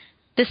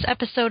This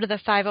episode of the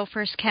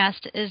 501st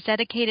Cast is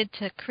dedicated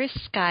to Chris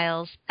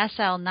Skiles,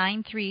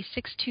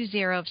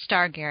 SL93620 of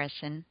Star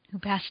Garrison, who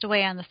passed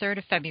away on the 3rd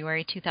of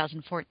February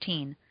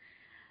 2014.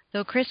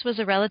 Though Chris was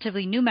a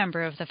relatively new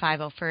member of the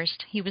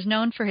 501st, he was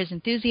known for his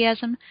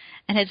enthusiasm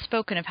and had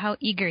spoken of how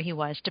eager he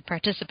was to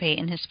participate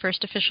in his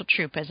first official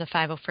troop as a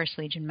 501st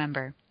Legion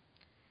member.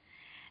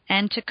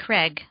 And to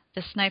Craig,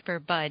 the sniper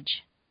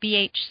Budge,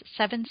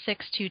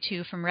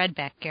 BH7622 from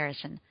Redback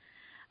Garrison.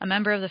 A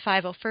member of the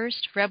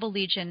 501st, Rebel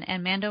Legion,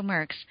 and Mando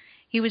Mercs,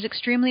 he was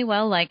extremely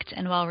well-liked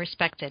and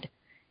well-respected.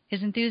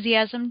 His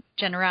enthusiasm,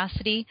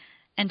 generosity,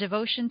 and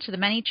devotion to the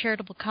many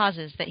charitable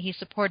causes that he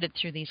supported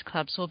through these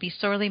clubs will be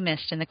sorely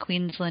missed in the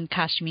Queensland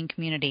costuming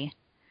community.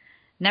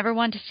 Never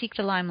one to seek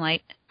the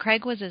limelight,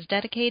 Craig was as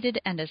dedicated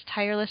and as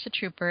tireless a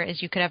trooper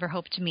as you could ever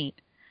hope to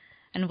meet.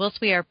 And whilst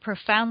we are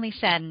profoundly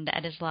saddened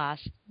at his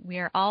loss, we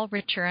are all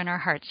richer in our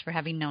hearts for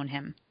having known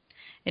him.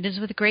 It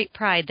is with great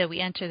pride that we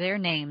enter their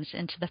names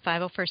into the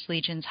 501st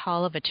Legion's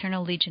Hall of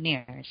Eternal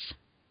Legionnaires.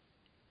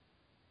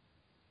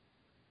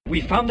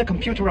 We found the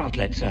computer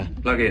outlet, sir.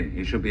 Plug in.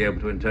 You should be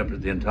able to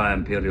interpret the entire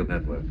Imperial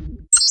network.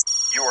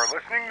 You are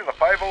listening to the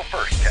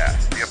 501st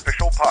Cast, the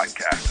official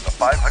podcast of the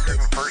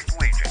 501st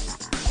Legion,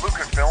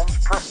 Lucasfilm's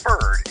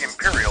preferred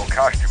Imperial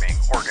costuming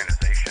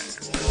organization.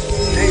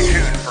 Stay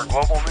tuned for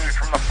global news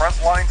from the front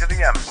line to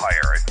the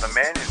Empire as the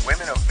men and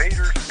women of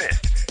Vader's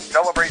Fist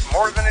celebrate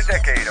more than a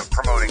decade of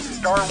promoting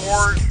Star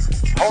Wars,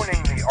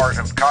 honing the art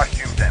of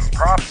costumes and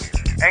props,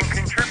 and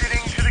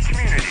contributing to the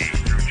community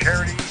through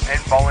charity and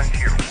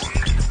volunteer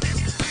work.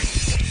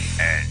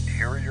 And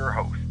here are your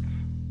hosts.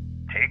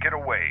 Take it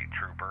away,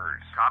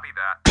 troopers. Copy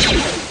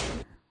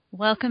that.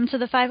 Welcome to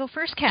the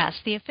 501st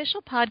Cast, the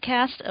official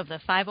podcast of the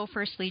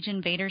 501st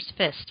Legion Vader's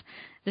Fist.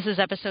 This is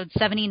episode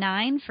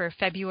 79 for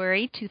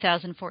February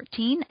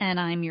 2014, and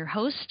I'm your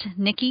host,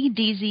 Nikki,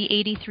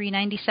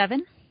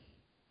 DZ8397.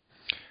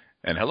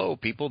 And hello,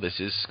 people. This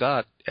is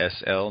Scott,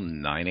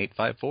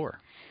 SL9854.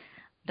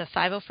 The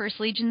 501st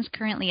Legion is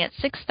currently at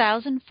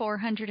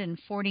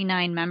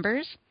 6,449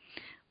 members,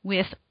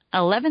 with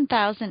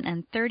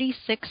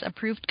 11,036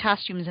 approved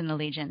costumes in the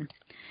Legion.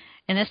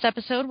 In this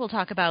episode, we'll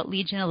talk about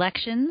Legion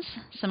elections,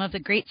 some of the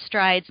great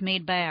strides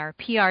made by our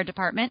PR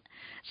department,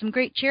 some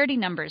great charity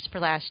numbers for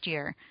last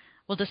year.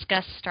 We'll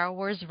discuss Star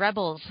Wars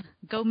Rebels,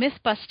 go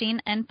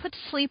myth-busting, and put to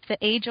sleep the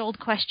age-old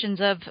questions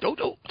of...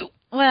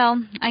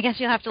 Well, I guess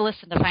you'll have to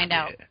listen to find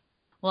out.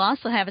 We'll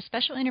also have a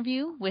special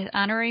interview with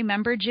honorary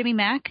member Jimmy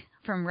Mack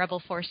from Rebel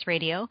Force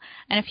Radio,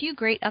 and a few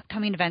great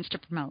upcoming events to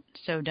promote,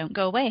 so don't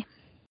go away.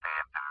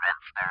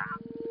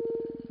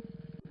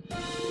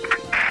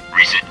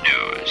 Recent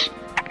news.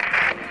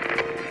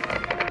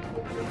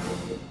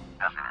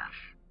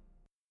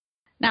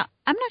 Now,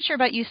 I'm not sure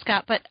about you,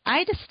 Scott, but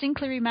I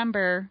distinctly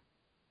remember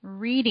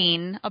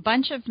reading a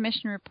bunch of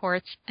mission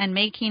reports and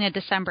making a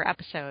December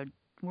episode.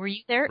 Were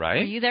you there? Right.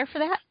 Were you there for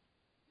that?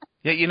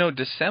 Yeah, you know,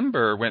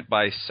 December went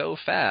by so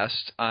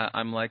fast,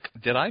 I'm like,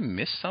 did I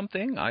miss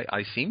something?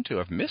 I seem to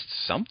have missed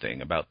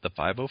something about the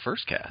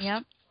 501st Cast.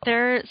 Yep.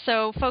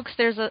 So, folks,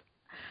 there's a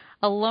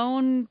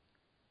lone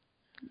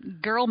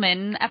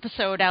girlman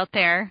episode out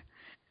there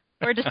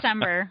for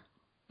December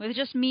with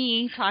just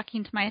me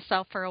talking to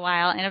myself for a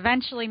while, and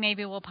eventually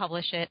maybe we'll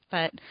publish it,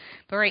 but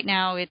right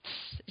now it's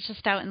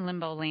just out in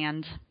limbo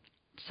land.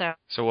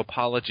 So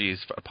apologies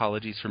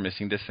for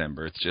missing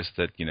December. It's just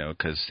that, you know,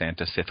 because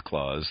Santa Sith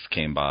Claus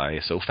came by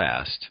so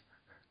fast.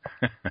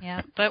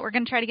 Yeah, but we're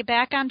going to try to get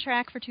back on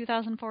track for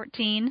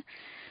 2014.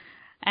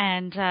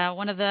 And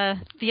one of the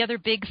other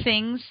big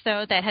things,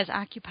 though, that has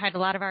occupied a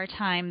lot of our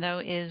time, though,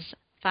 is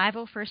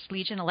 501st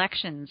Legion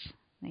elections.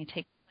 They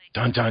take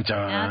Dun, dun,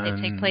 dun. Yeah, they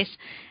take place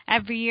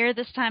every year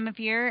this time of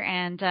year,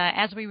 and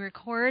as we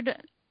record,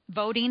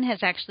 voting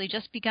has actually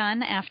just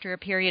begun after a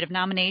period of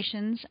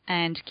nominations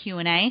and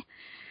Q&A.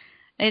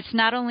 It's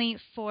not only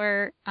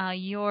for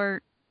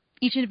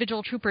each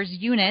individual trooper's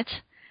unit,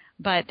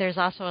 but there's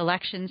also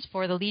elections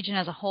for the Legion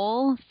as a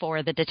whole,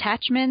 for the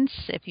detachments,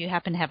 if you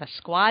happen to have a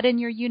squad in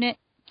your unit.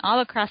 All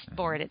across the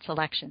board, it's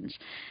elections.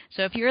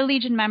 So if you're a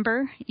Legion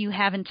member, you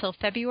have until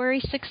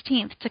February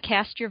 16th to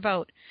cast your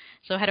vote.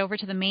 So head over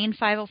to the main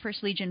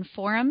 501st Legion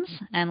forums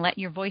and let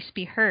your voice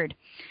be heard.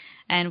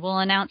 And we'll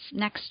announce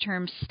next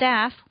term's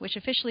staff, which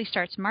officially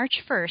starts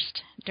March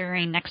 1st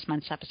during next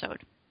month's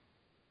episode.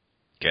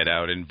 Get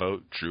out and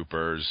vote,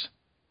 troopers.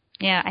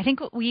 Yeah, I think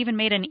we even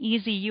made an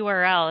easy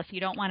URL if you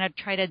don't want to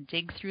try to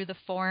dig through the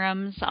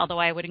forums, although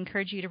I would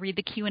encourage you to read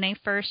the Q&A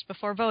first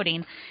before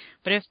voting.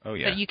 But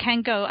but you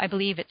can go, I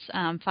believe it's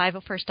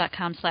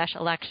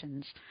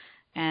 501st.com/elections,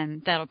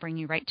 and that'll bring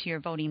you right to your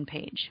voting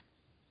page.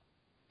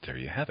 There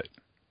you have it.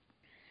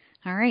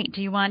 All right.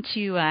 Do you want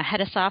to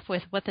head us off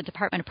with what the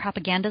Department of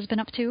Propaganda has been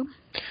up to?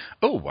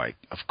 Oh, why,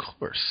 of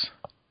course.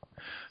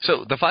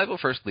 So the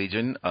 501st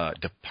Legion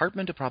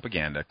Department of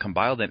Propaganda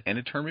compiled an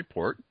end-of-term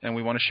report, and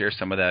we want to share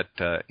some of that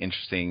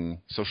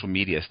interesting social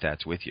media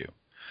stats with you.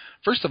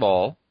 First of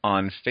all,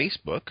 on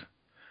Facebook,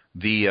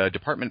 The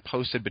department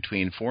posted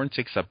between 4 and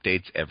 6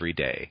 updates every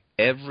day,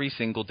 every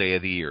single day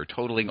of the year,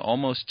 totaling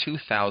almost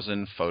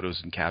 2,000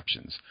 photos and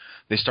captions.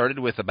 They started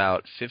with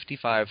about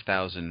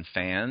 55,000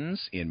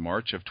 fans in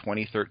March of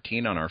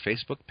 2013 on our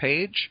Facebook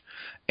page,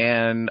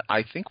 and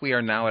I think we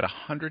are now at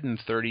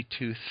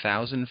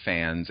 132,000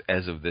 fans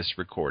as of this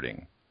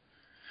recording.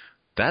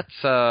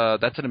 That's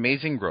an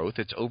amazing growth.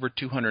 It's over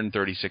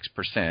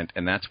 236%,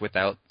 and that's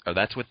without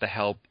the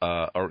help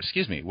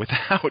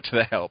without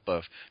the help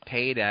of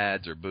paid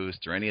ads or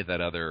boosts or any of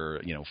that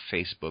other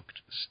Facebook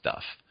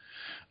stuff.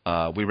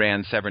 We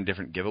ran 7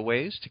 different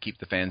giveaways to keep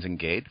the fans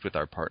engaged with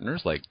our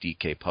partners like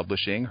DK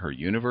Publishing, Her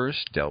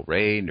Universe, Del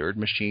Rey, Nerd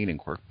Machine, and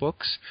Quirk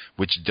Books,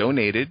 which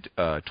donated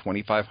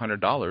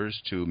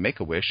 $2,500 to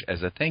Make-A-Wish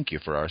as a thank you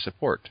for our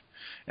support.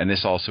 And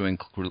this also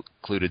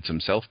included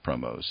some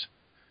self-promos.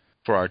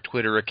 For our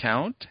Twitter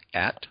account,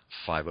 at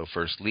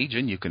 501st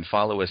Legion, you can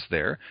follow us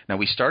there. Now,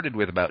 we started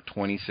with about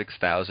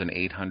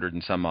 26,800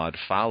 and some odd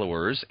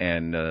followers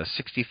and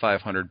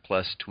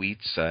 6,500-plus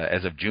tweets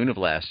as of June of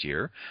last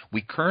year. We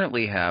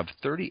currently have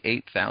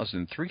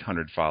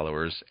 38,300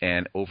 followers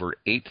and over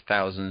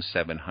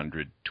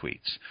 8,700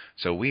 tweets.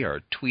 So we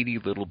are tweety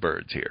little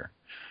birds here.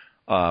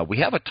 We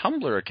have a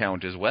Tumblr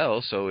account as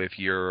well, so if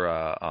you're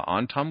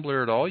on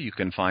Tumblr at all, you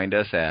can find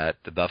us at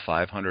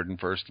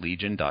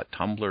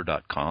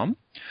the501stlegion.tumblr.com.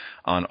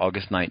 On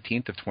August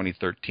 19th of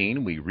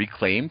 2013, we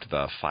reclaimed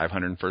the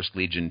 501st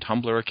Legion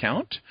Tumblr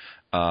account,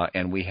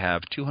 and we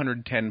have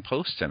 210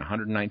 posts and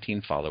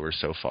 119 followers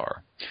so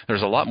far.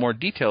 There's a lot more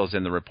details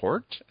in the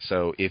report,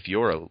 so if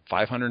you're a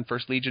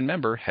 501st Legion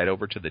member, head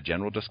over to the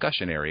general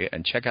discussion area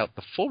and check out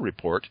the full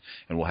report,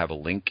 and we'll have a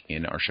link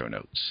in our show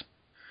notes.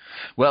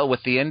 Well,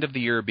 with the end of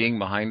the year being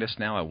behind us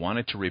now, I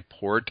wanted to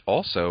report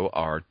also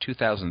our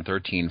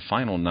 2013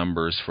 final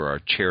numbers for our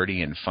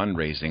charity and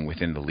fundraising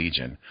within the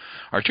Legion.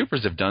 Our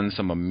troopers have done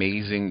some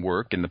amazing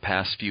work in the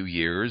past few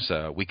years.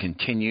 We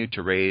continue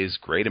to raise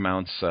great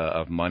amounts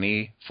of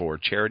money for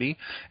charity,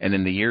 and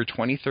in the year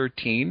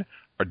 2013,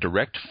 our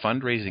direct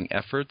fundraising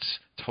efforts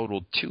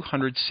totaled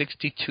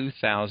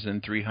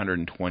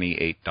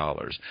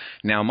 $262,328.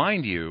 Now,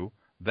 mind you,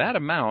 that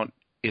amount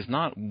is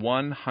not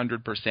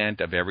 100%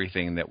 of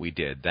everything that we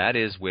did. That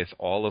is with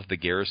all of the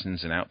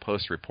garrisons and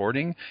outposts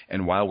reporting,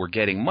 and while we're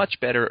getting much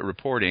better at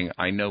reporting,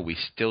 I know we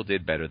still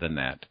did better than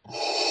that.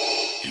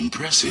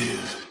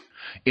 Impressive.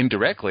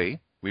 Indirectly,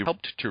 we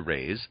helped to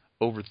raise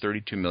over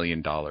 $32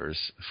 million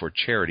for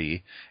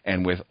charity,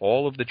 and with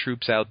all of the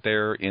troops out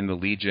there in the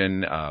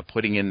Legion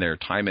putting in their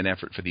time and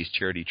effort for these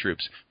charity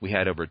troops, we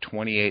had over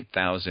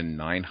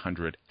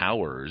 28,900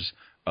 hours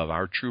of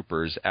our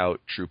troopers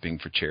out trooping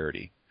for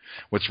charity.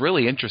 What's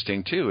really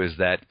interesting, too, is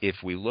that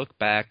if we look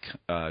back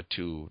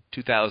to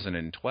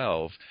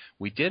 2012,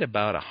 we did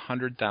about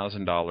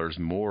 $100,000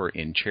 more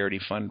in charity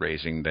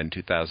fundraising than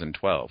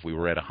 2012. We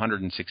were at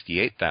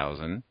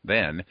 $168,000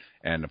 then,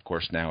 and of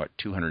course now at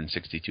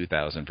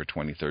 $262,000 for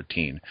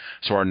 2013.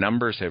 So our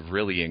numbers have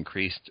really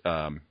increased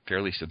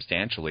fairly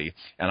substantially,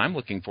 and I'm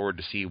looking forward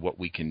to see what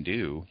we can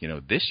do,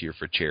 this year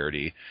for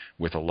charity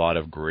with a lot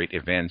of great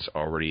events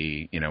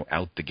already,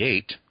 out the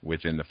gate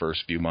within the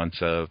first few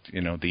months of,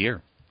 the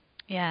year.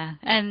 Yeah,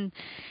 and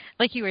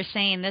like you were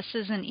saying, this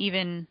isn't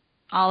even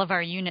all of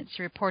our units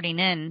reporting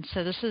in,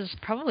 so this is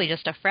probably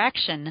just a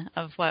fraction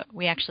of what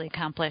we actually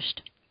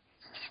accomplished.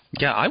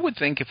 Yeah, I would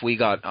think if we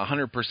got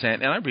 100%,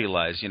 and I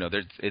realize,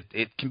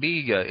 it can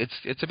be,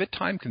 it's a bit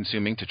time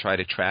consuming to try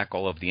to track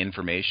all of the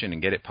information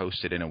and get it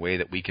posted in a way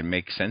that we can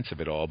make sense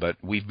of it all. But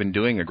we've been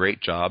doing a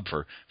great job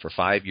for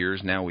 5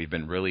 years now. We've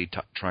been really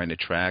trying to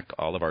track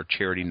all of our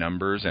charity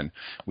numbers, and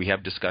we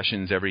have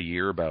discussions every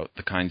year about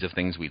the kinds of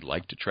things we'd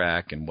like to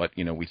track and what,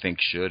 we think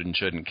should and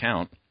shouldn't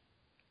count.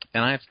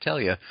 And I have to tell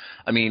you,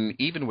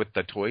 even with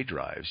the toy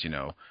drives,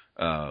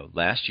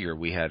 last year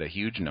we had a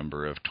huge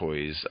number of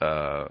toys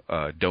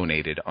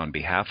donated on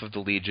behalf of the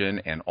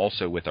Legion, and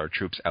also with our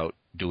troops out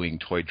doing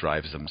toy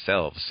drives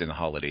themselves in the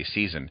holiday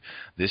season.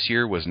 This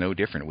year was no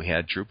different. We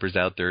had troopers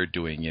out there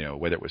doing,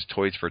 whether it was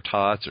Toys for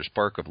Tots or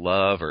Spark of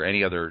Love or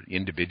any other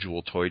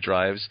individual toy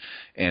drives,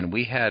 and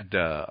we had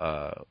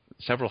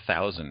several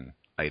thousand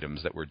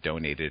items that were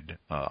donated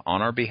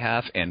on our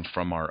behalf and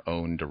from our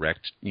own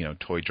direct,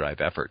 toy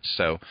drive efforts.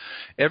 So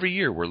every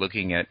year we're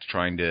looking at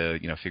trying to,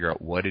 figure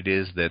out what it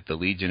is that the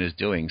Legion is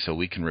doing so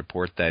we can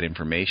report that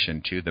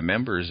information to the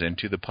members and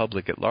to the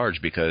public at large,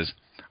 because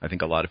I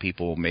think a lot of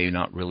people may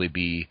not really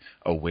be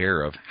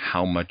aware of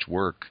how much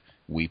work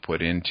we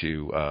put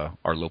into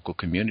our local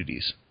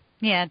communities.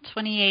 Yeah,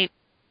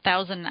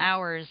 28,000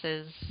 hours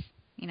is,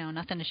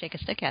 nothing to shake a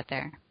stick at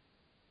there.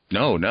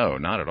 No,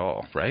 not at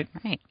all, right?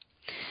 Right.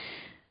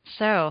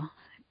 So,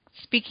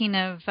 speaking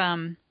of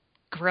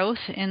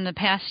growth in the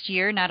past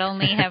year, not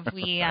only have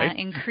we right.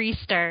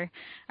 increased our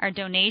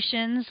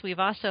donations, we've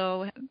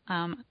also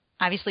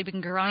obviously been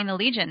growing the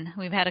Legion.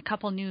 We've had a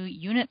couple new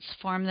units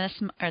form this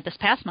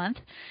past month.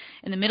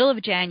 In the middle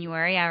of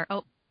January, our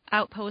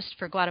outpost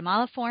for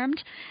Guatemala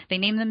formed. They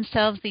named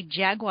themselves the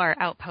Jaguar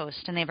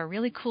Outpost, and they have a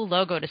really cool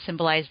logo to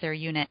symbolize their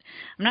unit.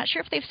 I'm not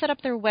sure if they've set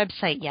up their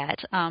website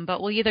yet,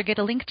 but we'll either get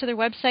a link to their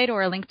website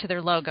or a link to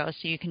their logo,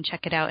 so you can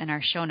check it out in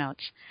our show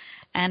notes.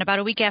 And about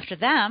a week after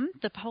them,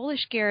 the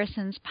Polish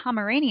garrison's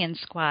Pomeranian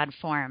squad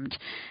formed.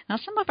 Now,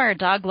 some of our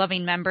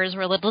dog-loving members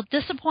were a little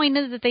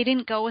disappointed that they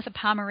didn't go with a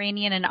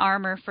Pomeranian in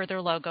armor for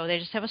their logo. They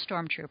just have a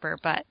stormtrooper,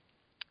 but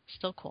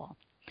still cool.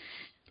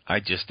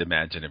 I just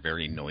imagine a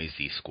very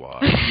noisy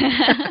squad.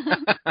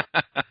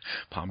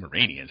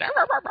 Pomeranians.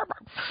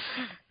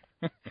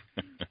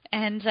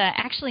 And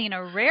actually, in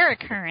a rare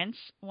occurrence,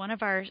 one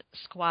of our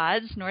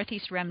squads,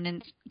 Northeast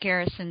Remnant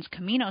Garrison's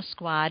Camino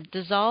Squad,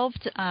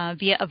 dissolved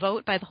via a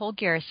vote by the whole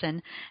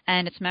garrison,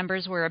 and its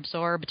members were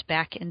absorbed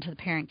back into the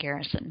parent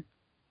garrison.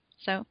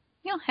 So,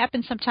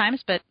 happens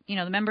sometimes, but,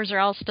 the members are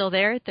all still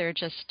there. They're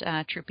just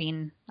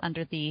trooping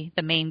under the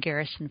main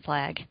garrison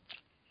flag.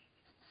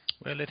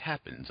 Well, it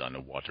happens on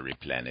a watery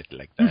planet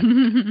like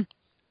that.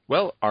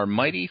 Well, our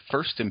mighty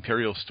 1st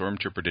Imperial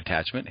Stormtrooper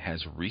Detachment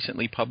has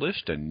recently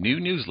published a new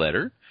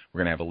newsletter. We're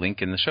going to have a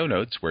link in the show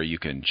notes where you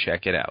can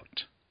check it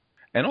out.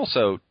 And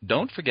also,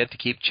 don't forget to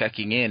keep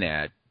checking in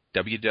at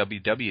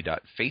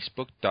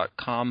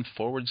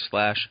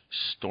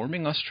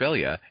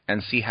www.facebook.com/stormingaustralia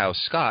and see how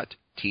Scott,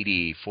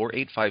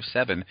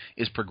 TD4857,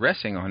 is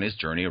progressing on his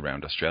journey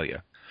around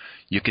Australia.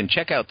 You can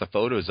check out the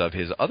photos of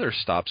his other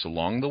stops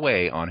along the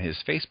way on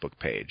his Facebook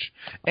page,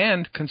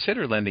 and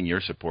consider lending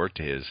your support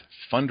to his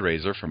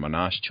fundraiser for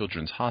Monash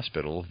Children's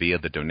Hospital via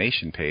the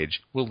donation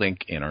page we'll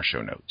link in our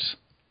show notes.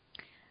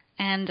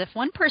 And if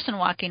one person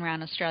walking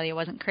around Australia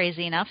wasn't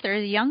crazy enough,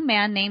 there's a young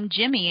man named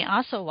Jimmy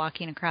also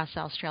walking across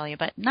Australia,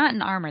 but not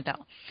in armor,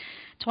 though.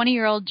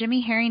 20-year-old Jimmy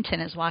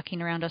Harrington is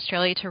walking around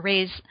Australia to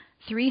raise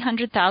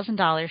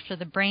 $300,000 for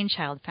the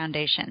Brainchild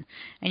Foundation,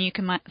 and you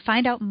can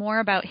find out more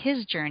about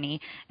his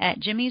journey at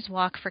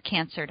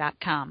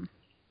jimmyswalkforcancer.com.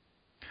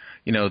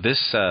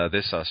 This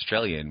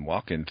Australian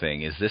walking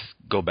thing, is this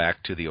go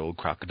back to the old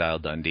Crocodile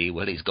Dundee?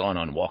 Well, he's gone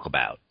on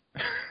walkabout.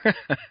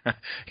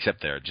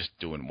 Except they're just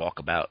doing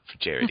walkabout for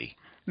charity.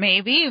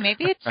 Maybe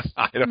it's a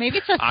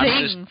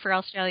thing for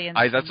Australians.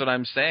 That's what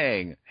I'm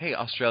saying. Hey,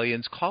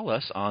 Australians, call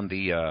us on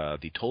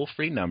the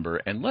toll-free number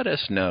and let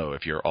us know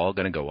if you're all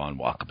going to go on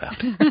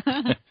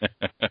walkabout.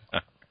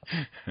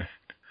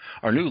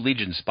 Our new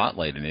Legion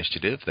Spotlight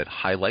initiative that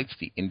highlights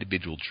the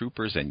individual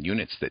troopers and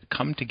units that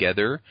come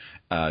together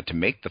to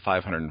make the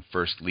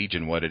 501st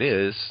Legion what it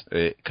is,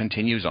 it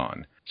continues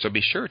on. So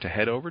be sure to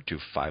head over to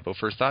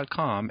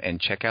 501st.com and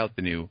check out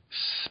the new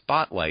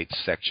Spotlight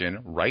section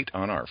right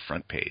on our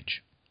front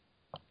page.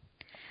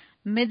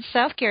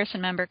 Mid-South Garrison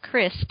member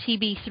Chris,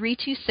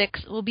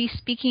 TB326, will be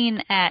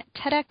speaking at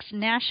TEDx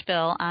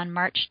Nashville on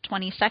March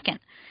 22nd.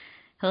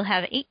 He'll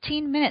have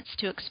 18 minutes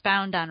to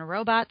expound on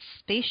robots,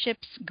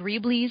 spaceships,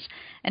 Greeblies,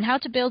 and how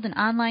to build an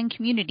online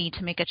community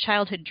to make a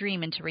childhood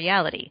dream into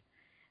reality.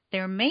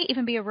 There may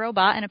even be a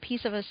robot and a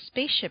piece of a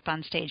spaceship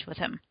on stage with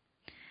him.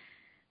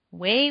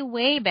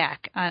 Way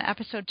back on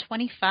episode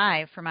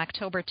 25 from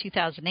October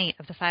 2008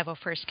 of the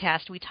 501st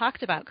Cast, we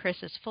talked about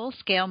Chris's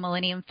full-scale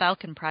Millennium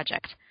Falcon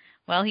project.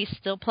 Well, he's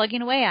still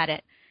plugging away at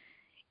it.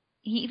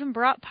 He even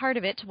brought part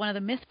of it to one of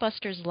the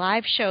Mythbusters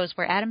live shows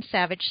where Adam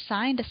Savage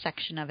signed a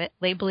section of it,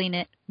 labeling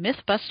it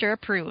Mythbuster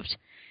Approved.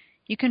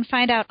 You can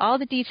find out all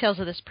the details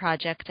of this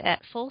project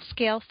at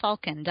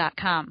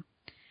fullscalefalcon.com.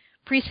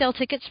 Pre-sale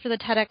tickets for the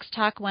TEDx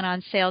talk went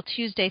on sale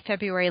Tuesday,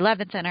 February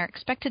 11th, and are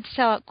expected to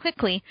sell out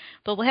quickly,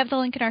 but we'll have the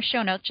link in our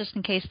show notes just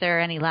in case there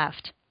are any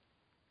left.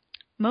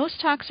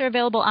 Most talks are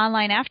available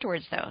online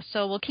afterwards, though,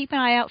 so we'll keep an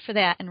eye out for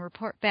that and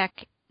report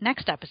back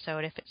next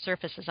episode if it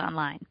surfaces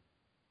online.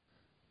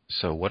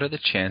 So what are the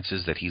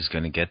chances that he's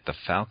going to get the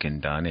Falcon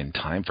done in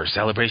time for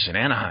Celebration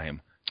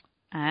Anaheim?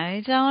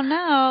 I don't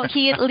know.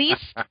 He at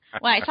least,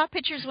 well, I saw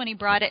pictures when he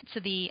brought it to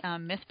the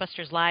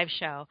Mythbusters live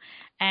show,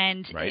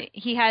 and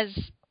he has,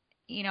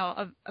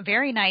 a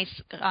very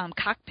nice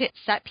cockpit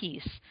set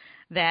piece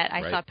that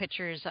I saw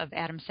pictures of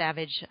Adam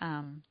Savage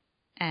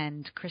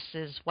and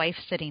Chris's wife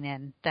sitting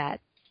in. That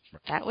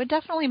would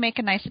definitely make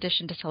a nice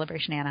addition to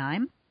Celebration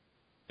Anaheim.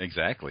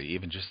 Exactly.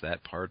 Even just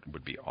that part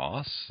would be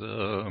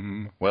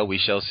awesome. Well, we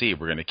shall see.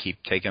 We're going to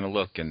keep taking a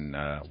look and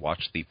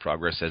watch the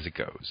progress as it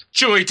goes.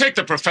 Chewie, take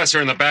the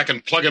professor in the back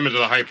and plug him into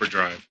the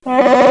hyperdrive.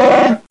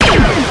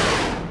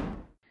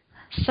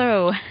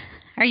 So,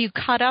 are you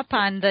caught up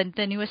on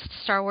the newest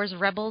Star Wars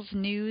Rebels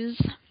news?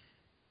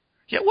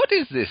 Yeah, what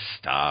is this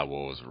Star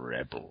Wars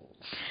Rebels?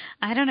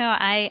 I don't know.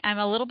 I'm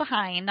a little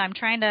behind. I'm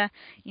trying to,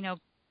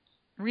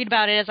 read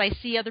about it as I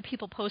see other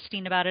people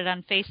posting about it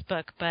on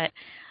Facebook, but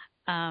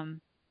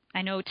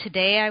I know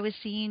today I was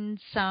seeing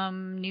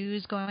some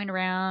news going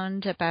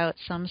around about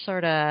some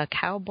sort of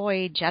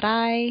cowboy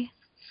Jedi.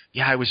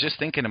 Yeah, I was just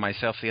thinking to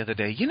myself the other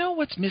day, you know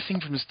what's missing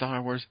from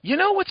Star Wars?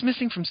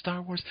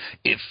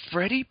 If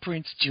Freddie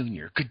Prinze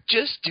Jr. could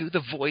just do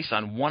the voice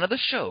on one of the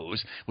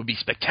shows, it would be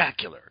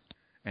spectacular.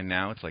 And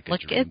now it's like a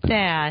dream. Look at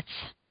that.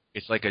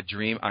 It's like a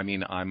dream. I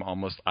mean, I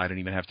don't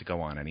even have to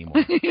go on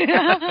anymore.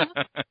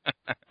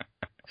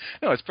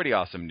 No, it's pretty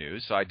awesome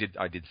news. So I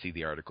did see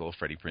the article.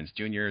 Freddie Prinze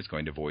Jr. is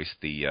going to voice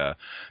the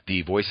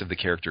voice of the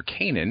character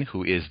Kanan,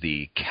 who is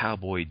the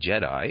cowboy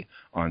Jedi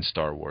on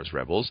Star Wars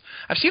Rebels.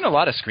 I've seen a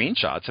lot of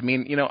screenshots. I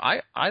mean,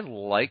 I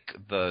like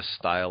the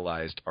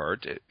stylized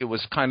art. It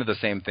was kind of the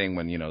same thing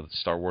when,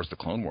 Star Wars The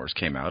Clone Wars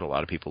came out. A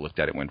lot of people looked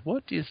at it and went,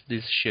 what is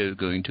this show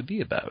going to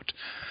be about?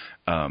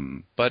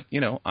 But,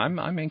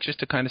 I'm anxious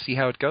to kind of see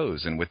how it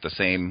goes. And with the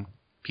same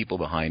people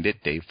behind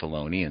it, Dave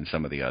Filoni and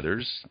some of the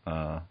others,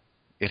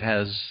 it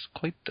has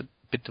quite a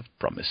bit of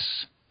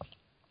promise.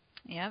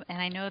 Yep,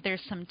 and I know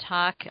there's some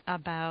talk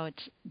about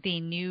the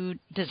new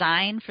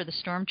design for the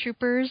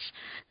Stormtroopers.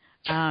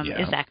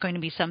 Is that going to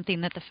be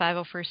something that the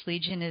 501st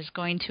Legion is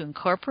going to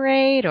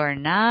incorporate or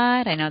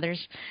not? I know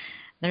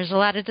there's a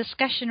lot of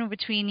discussion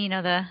between,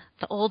 the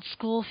old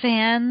school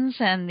fans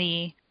and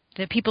the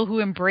people who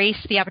embrace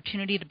the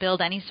opportunity to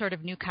build any sort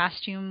of new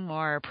costume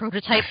or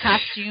prototype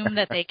costume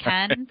that they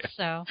can.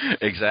 So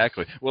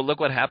exactly. Well,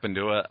 look what happened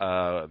to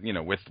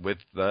with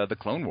the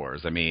Clone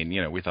Wars. I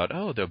mean, we thought,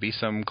 there'll be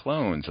some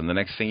clones, and the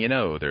next thing you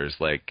know, there's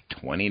like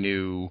 20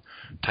 new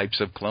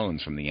types of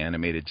clones from the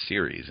animated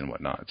series and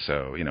whatnot.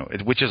 So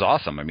which is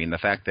awesome. I mean, the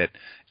fact that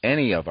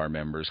any of our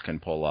members can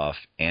pull off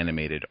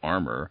animated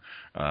armor,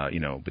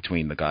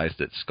 between the guys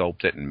that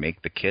sculpt it and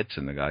make the kits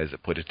and the guys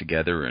that put it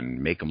together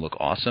and make them look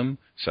awesome.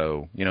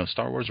 So,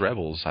 Star Wars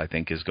Rebels, I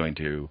think, is going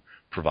to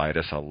provide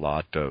us a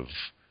lot of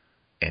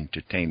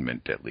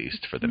entertainment, at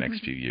least for the next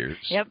few years.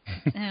 Yep,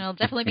 and it'll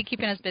definitely be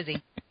keeping us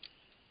busy.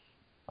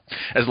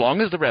 As long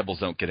as the Rebels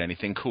don't get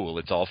anything cool,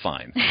 it's all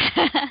fine.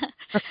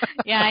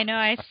 Yeah, I know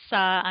I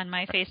saw on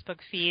my Facebook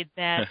feed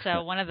that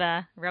one of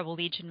the Rebel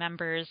Legion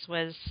members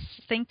was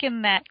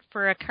thinking that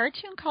for a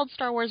cartoon called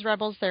Star Wars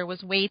Rebels, there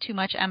was way too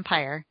much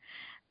Empire.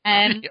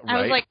 And right.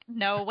 I was like,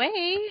 no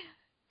way.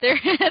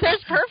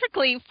 There's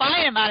perfectly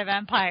fine amount of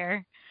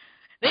Empire.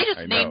 They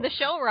just named the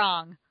show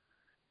wrong.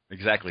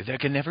 Exactly. There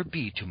can never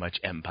be too much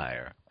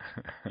Empire.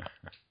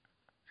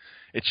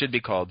 It should be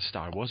called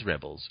Star Wars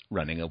Rebels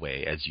Running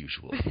Away as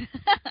Usual.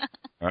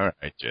 All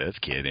right,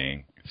 just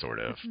kidding. Sort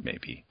of,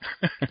 maybe.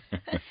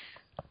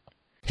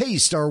 Hey,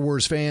 Star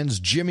Wars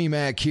fans, Jimmy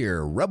Mack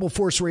here, Rebel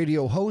Force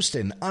Radio host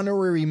and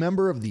honorary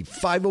member of the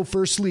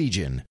 501st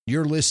Legion.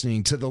 You're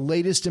listening to the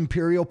latest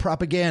Imperial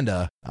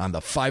propaganda on the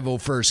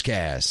 501st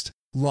Cast.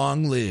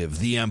 Long live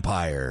the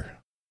Empire.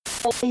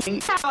 Mission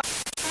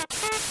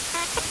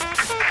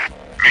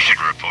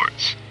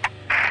reports.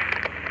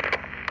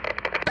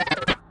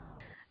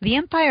 The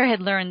Empire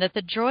had learned that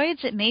the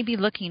droids it may be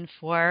looking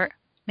for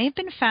may have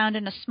been found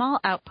in a small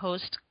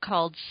outpost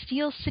called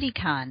Steel City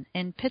Con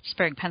in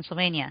Pittsburgh,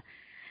 Pennsylvania.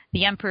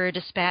 The Emperor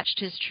dispatched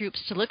his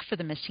troops to look for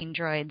the missing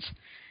droids.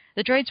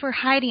 The droids were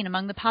hiding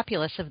among the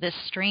populace of this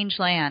strange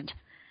land.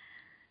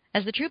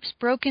 As the troops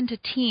broke into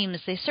teams,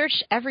 they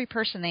searched every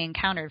person they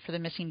encountered for the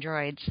missing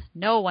droids.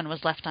 No one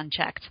was left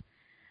unchecked.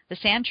 The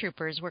Sand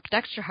Troopers worked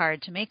extra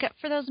hard to make up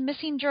for those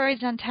missing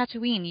droids on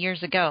Tatooine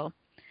years ago.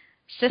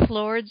 Sith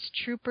Lords,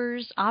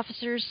 troopers,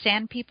 officers,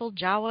 Sand People,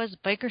 Jawas,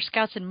 Biker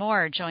Scouts, and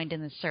more joined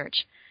in the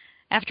search.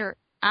 After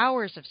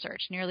hours of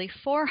search, nearly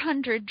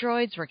 400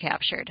 droids were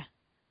captured.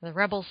 The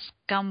rebel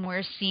scum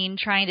were seen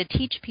trying to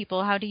teach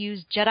people how to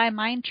use Jedi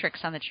mind tricks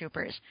on the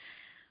troopers.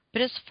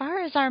 But as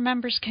far as our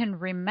members can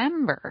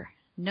remember,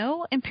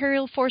 no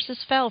Imperial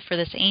forces fell for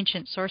this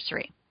ancient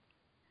sorcery.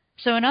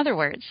 So in other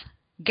words,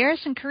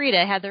 Garrison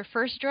Kurita had their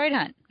first droid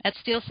hunt at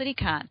Steel City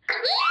Con.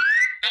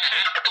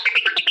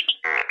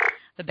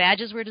 The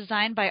badges were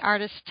designed by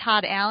artists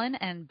Todd Allen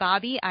and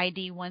Bobby,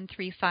 ID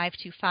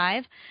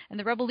 13525, and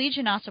the Rebel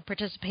Legion also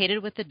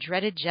participated with the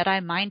dreaded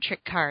Jedi mind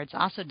trick cards,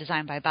 also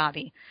designed by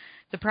Bobby.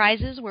 The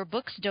prizes were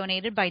books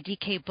donated by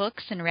DK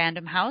Books and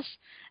Random House,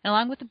 and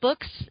along with the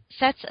books,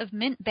 sets of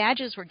mint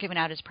badges were given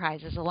out as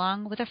prizes,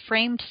 along with a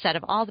framed set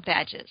of all the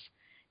badges.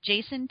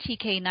 Jason,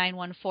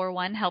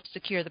 TK9141, helped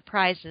secure the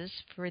prizes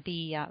for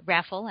the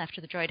raffle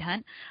after the droid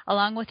hunt,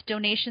 along with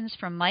donations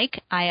from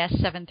Mike,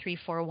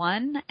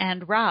 IS7341,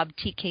 and Rob,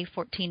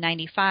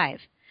 TK1495.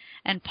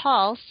 And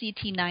Paul,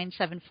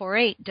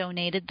 CT9748,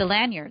 donated the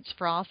lanyards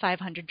for all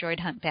 500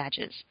 droid hunt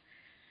badges.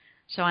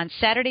 So on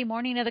Saturday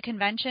morning of the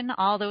convention,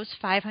 all those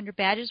 500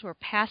 badges were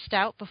passed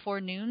out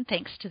before noon,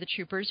 thanks to the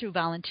troopers who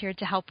volunteered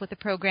to help with the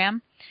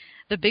program.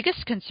 The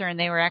biggest concern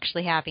they were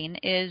actually having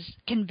is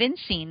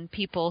convincing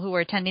people who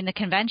were attending the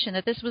convention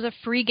that this was a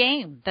free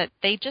game, that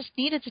they just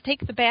needed to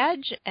take the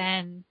badge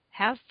and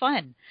have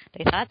fun.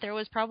 They thought there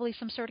was probably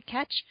some sort of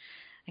catch.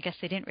 I guess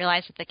they didn't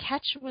realize that the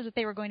catch was that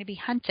they were going to be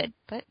hunted.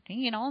 But,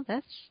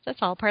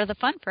 that's all part of the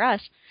fun for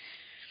us.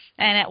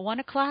 And at 1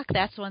 o'clock,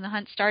 that's when the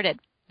hunt started.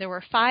 There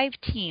were 5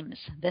 teams,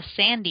 the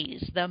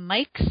Sandies, the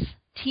Mikes,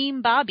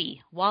 Team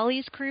Bobby,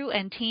 Wally's crew,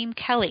 and Team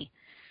Kelly.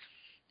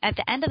 At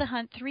the end of the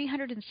hunt,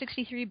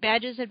 363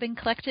 badges had been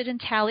collected and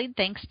tallied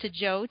thanks to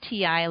Joe,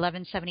 TI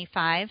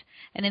 1175,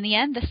 and in the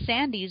end, the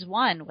Sandies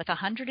won with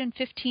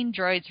 115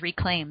 droids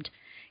reclaimed.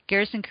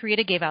 Garrison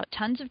Kurita gave out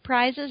tons of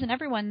prizes, and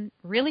everyone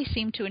really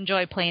seemed to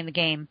enjoy playing the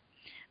game.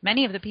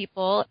 Many of the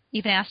people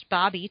even asked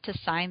Bobby to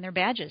sign their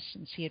badges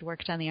since he had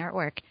worked on the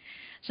artwork.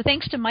 So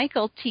thanks to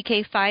Michael,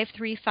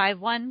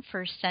 TK5351,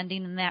 for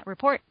sending in that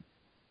report.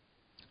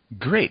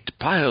 Great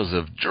piles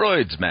of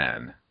droids,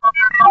 man.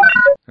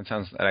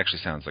 That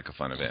actually sounds like a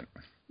fun event.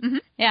 Mm-hmm.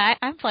 Yeah,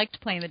 I've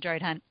liked playing the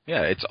droid hunt.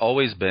 Yeah, it's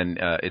always been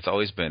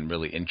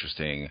really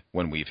interesting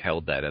when we've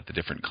held that at the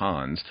different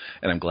cons,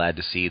 and I'm glad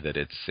to see that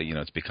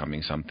it's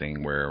becoming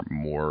something where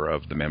more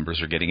of the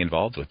members are getting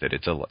involved with it.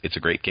 It's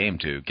a great game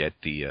to get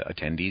the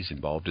attendees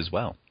involved as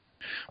well.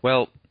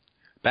 Well,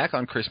 back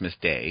on Christmas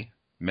Day,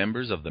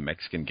 members of the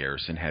Mexican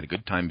garrison had a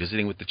good time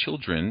visiting with the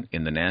children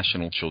in the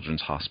National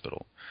Children's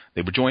Hospital.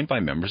 They were joined by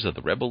members of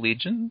the Rebel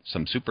Legion,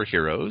 some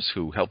superheroes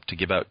who helped to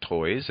give out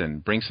toys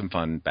and bring some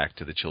fun back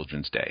to the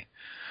Children's Day.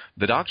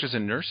 The doctors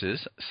and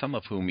nurses, some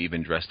of whom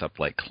even dressed up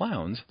like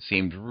clowns,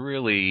 seemed to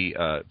really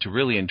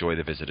enjoy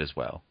the visit as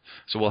well.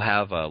 So we'll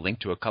have a link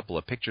to a couple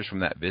of pictures from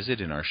that visit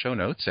in our show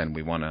notes, and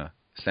we want to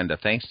send a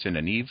thanks to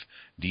Nanive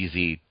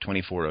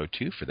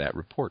DZ2402 for that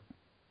report.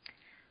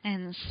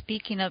 And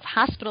speaking of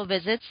hospital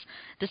visits,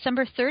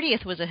 December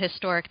 30th was a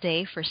historic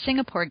day for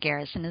Singapore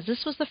Garrison, as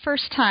this was the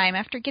first time,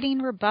 after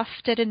getting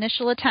rebuffed at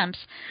initial attempts,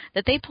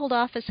 that they pulled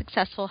off a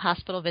successful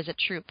hospital visit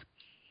troop.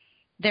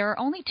 There are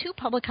only 2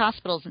 public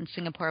hospitals in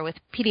Singapore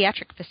with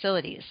pediatric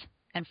facilities,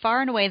 and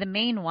far and away the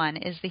main one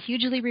is the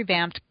hugely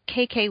revamped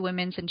KK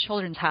Women's and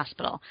Children's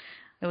Hospital.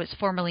 It was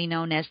formerly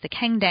known as the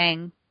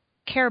Kendang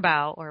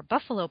Carabao or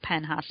Buffalo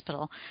Pen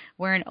Hospital,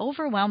 where an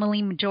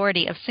overwhelming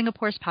majority of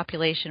Singapore's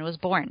population was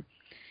born.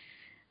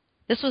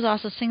 This was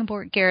also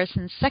Singapore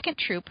Garrison's second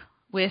troop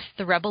with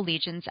the Rebel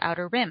Legion's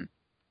Outer Rim.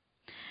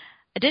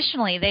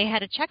 Additionally, they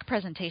had a check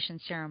presentation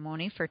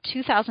ceremony for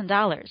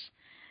 $2,000.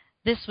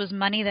 This was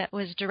money that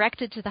was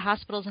directed to the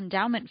hospital's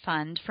endowment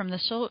fund from the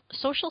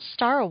Social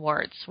Star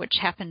Awards, which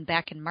happened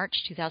back in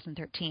March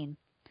 2013.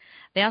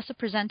 They also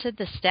presented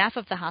the staff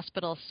of the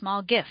hospital a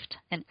small gift,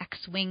 an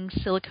X-Wing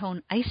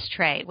silicone ice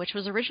tray, which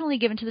was originally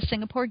given to the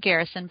Singapore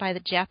Garrison by the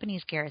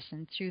Japanese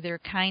Garrison through their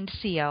kind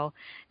CO,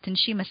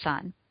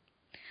 Tenshima-san.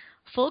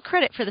 Full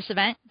credit for this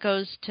event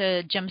goes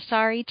to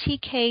Jamsari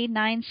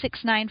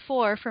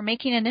TK9694 for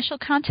making initial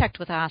contact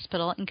with the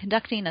hospital and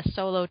conducting a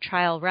solo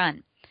trial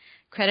run.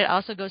 Credit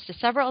also goes to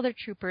several other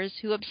troopers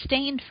who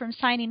abstained from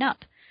signing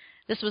up.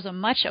 This was a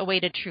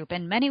much-awaited troop,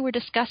 and many were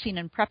discussing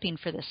and prepping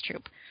for this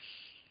troop,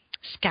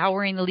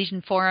 scouring the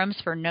Legion forums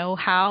for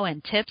know-how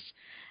and tips.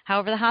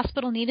 However, the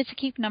hospital needed to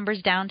keep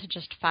numbers down to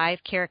just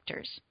 5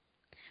 characters.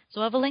 So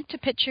we'll have a link to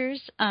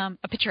pictures, a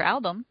picture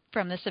album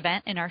from this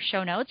event in our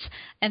show notes,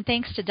 and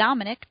thanks to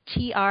Dominic,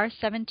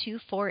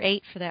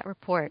 TR7248, for that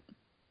report.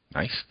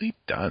 Nicely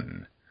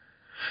done.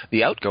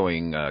 The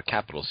outgoing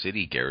Capital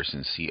City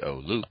Garrison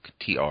CO Luke,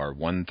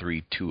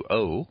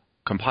 TR1320,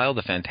 compiled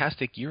a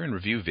fantastic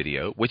year-in-review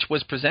video, which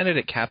was presented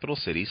at Capital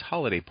City's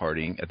holiday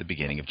partying at the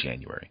beginning of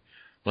January.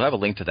 We'll have a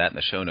link to that in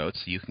the show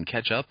notes so you can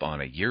catch up on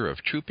a year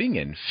of trooping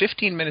in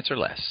 15 minutes or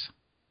less.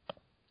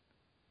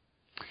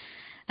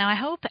 Now, I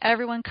hope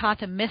everyone caught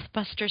the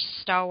Mythbusters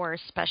Star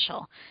Wars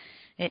special.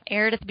 It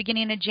aired at the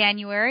beginning of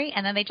January,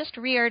 and then they just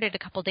re-aired it a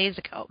couple days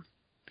ago.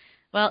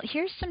 Well,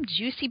 here's some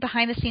juicy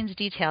behind-the-scenes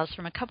details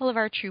from a couple of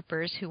our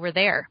troopers who were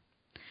there.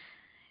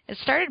 It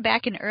started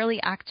back in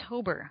early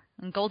October,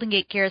 when Golden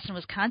Gate Garrison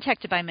was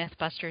contacted by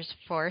Mythbusters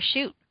for a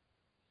shoot.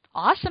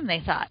 Awesome,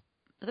 they thought.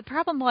 But the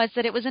problem was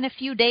that it was in a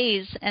few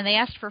days, and they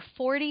asked for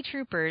 40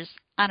 troopers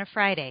on a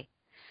Friday.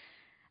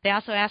 They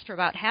also asked for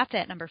about half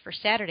that number for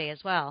Saturday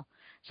as well.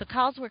 So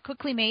calls were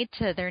quickly made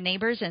to their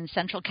neighbors in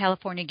Central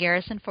California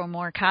Garrison for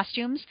more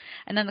costumes,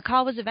 and then the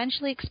call was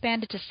eventually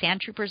expanded to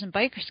Sand Troopers and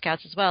Biker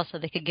Scouts as well so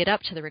they could get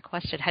up to the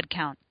requested head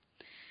count.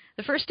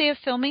 The first day of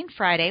filming,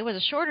 Friday, was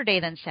a shorter day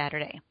than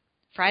Saturday.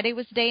 Friday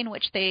was the day in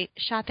which they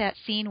shot that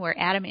scene where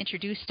Adam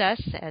introduced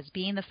us as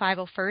being the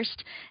 501st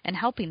and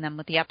helping them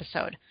with the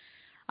episode.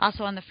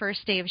 Also on the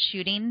first day of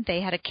shooting, they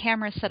had a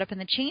camera set up in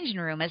the changing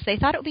room as they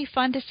thought it would be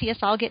fun to see us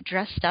all get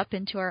dressed up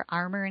into our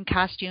armor and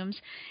costumes.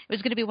 It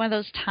was going to be one of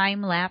those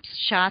time-lapse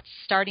shots,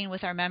 starting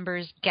with our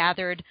members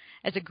gathered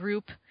as a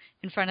group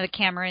in front of the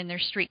camera in their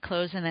street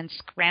clothes and then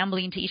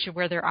scrambling to each of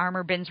where their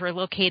armor bins were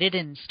located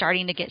and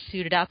starting to get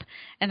suited up,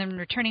 and then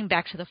returning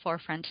back to the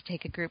forefront to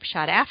take a group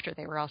shot after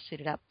they were all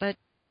suited up. But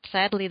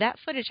sadly, that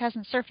footage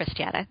hasn't surfaced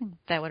yet. I think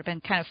that would have been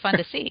kind of fun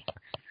to see.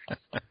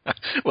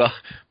 Well,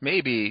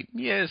 maybe.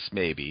 Yes,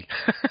 maybe.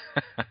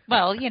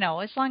 Well,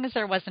 as long as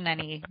there wasn't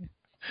any,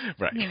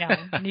 right.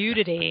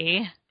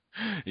 Nudity.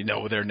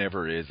 There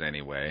never is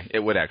anyway. It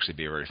would actually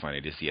be very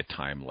funny to see a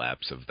time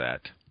lapse of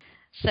that.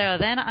 So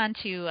then on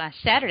to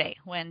Saturday,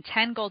 when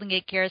 10 Golden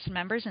Gate Garrison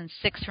members and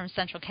 6 from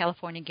Central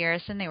California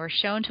Garrison, they were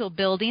shown to a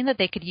building that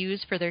they could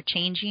use for their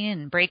changing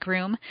and break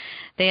room.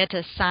 They had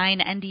to sign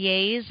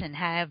NDAs and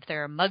have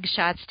their mug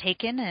shots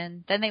taken,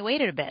 and then they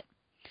waited a bit.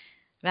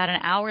 About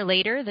an hour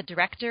later, the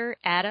director,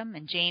 Adam,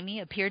 and Jamie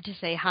appeared to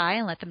say hi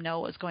and let them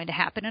know what was going to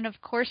happen, and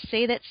of course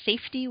say that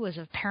safety was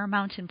of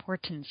paramount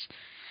importance.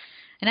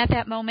 And at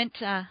that moment,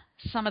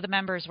 some of the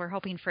members were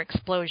hoping for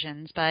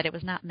explosions, but it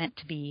was not meant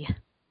to be.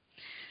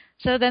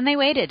 So then they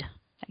waited.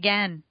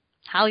 Again,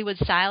 Hollywood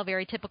style,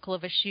 very typical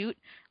of a shoot,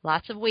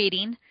 lots of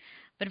waiting.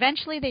 But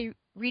eventually they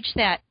reached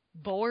that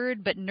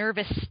bored but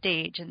nervous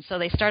stage, and so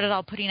they started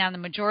all putting on the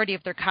majority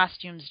of their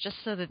costumes just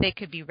so that they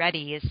could be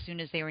ready as soon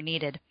as they were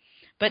needed.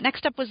 But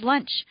next up was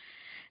lunch,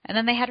 and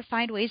then they had to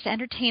find ways to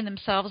entertain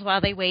themselves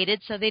while they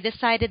waited, so they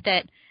decided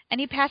that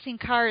any passing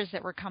cars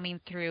that were coming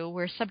through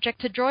were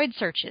subject to droid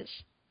searches.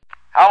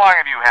 How long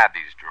have you had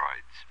these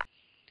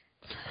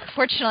droids?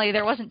 Fortunately,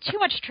 there wasn't too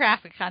much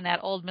traffic on that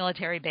old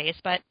military base,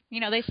 but,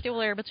 they still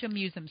were able to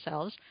amuse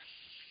themselves.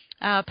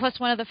 Plus,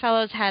 one of the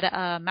fellows had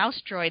a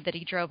mouse droid that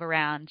he drove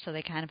around, so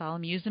they kind of all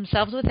amused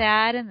themselves with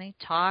that, and they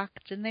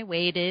talked and they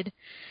waited.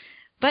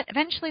 But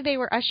eventually they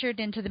were ushered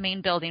into the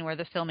main building where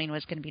the filming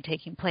was going to be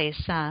taking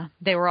place.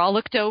 They were all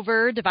looked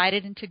over,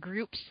 divided into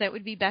groups that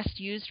would be best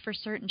used for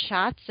certain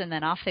shots, and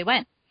then off they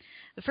went.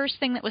 The first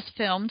thing that was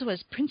filmed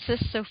was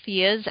Princess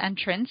Sophia's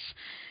entrance,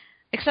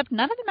 except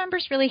none of the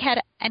members really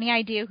had any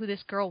idea who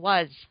this girl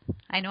was.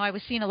 I know I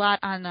was seeing a lot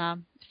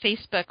on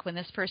Facebook when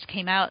this first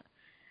came out.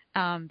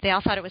 They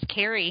all thought it was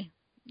Carrie,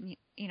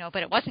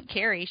 but it wasn't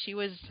Carrie. She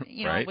was,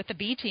 right, with the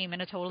B team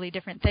in a totally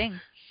different thing.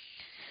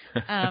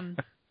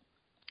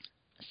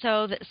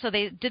 So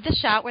they did the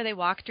shot where they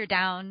walked her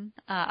down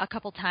a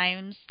couple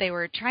times. They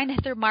were trying to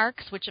hit their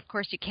marks, which of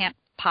course you can't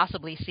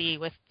possibly see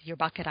with your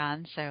bucket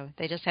on, so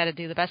they just had to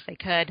do the best they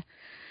could.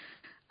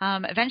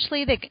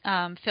 Eventually they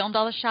filmed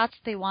all the shots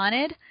they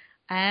wanted,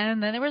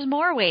 and then there was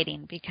more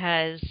waiting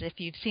because if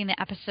you've seen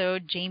the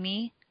episode,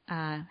 Jamie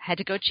had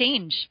to go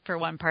change for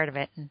one part of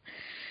it. And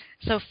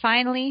so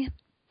finally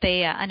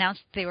they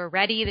announced they were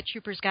ready. The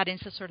troopers got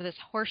into sort of this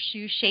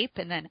horseshoe shape,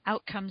 and then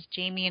out comes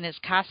Jamie in his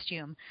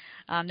costume.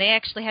 They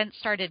actually hadn't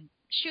started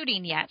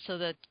shooting yet, so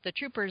the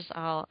troopers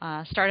all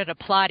started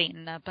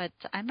applauding, but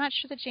I'm not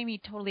sure that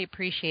Jamie totally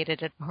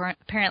appreciated it.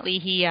 Apparently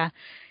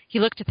he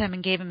looked at them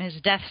and gave him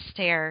his death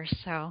stare,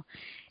 so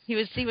he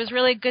was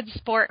really a good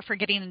sport for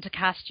getting into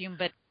costume,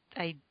 but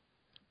I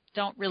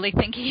don't really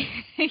think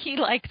he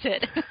liked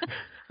it.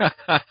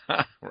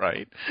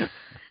 Right.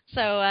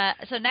 So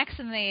next,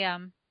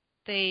 and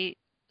they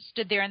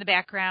stood there in the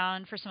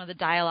background for some of the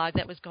dialogue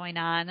that was going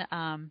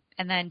on,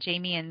 and then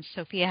Jamie and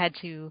Sophia had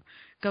to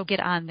go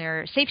get on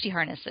their safety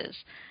harnesses,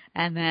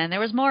 and then there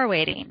was more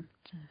waiting.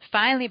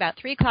 Finally, about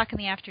 3 o'clock in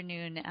the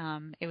afternoon,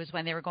 it was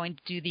when they were going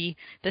to do the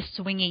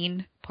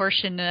swinging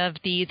portion of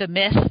the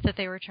myth that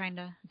they were trying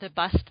to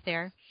bust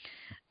there.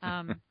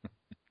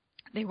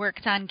 They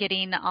worked on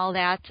getting all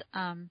that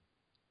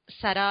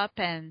set up,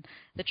 and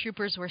the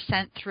troopers were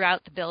sent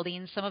throughout the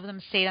building. Some of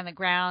them stayed on the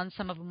ground.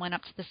 Some of them went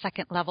up to the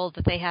second level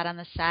that they had on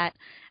the set,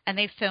 and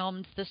they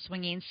filmed the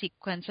swinging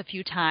sequence a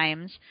few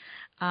times.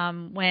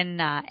 When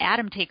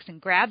Adam takes and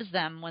grabs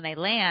them when they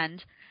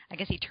land, I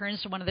guess he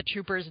turns to one of the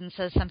troopers and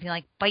says something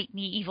like, "Bite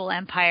me, evil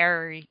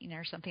empire,"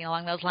 or something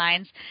along those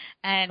lines.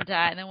 And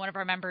then one of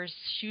our members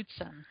shoots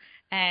him.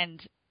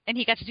 And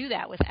he got to do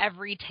that with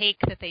every take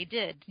that they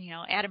did.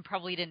 Adam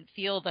probably didn't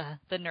feel the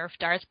Nerf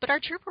darts, but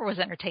our trooper was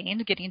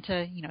entertained getting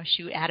to,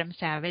 shoot Adam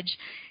Savage.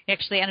 He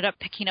actually ended up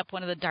picking up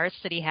one of the darts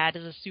that he had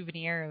as a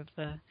souvenir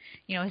of,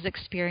 his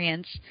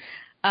experience.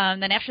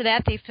 Then after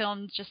that, they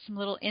filmed just some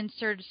little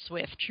inserts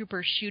with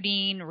troopers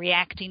shooting,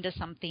 reacting to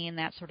something,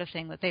 that sort of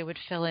thing that they would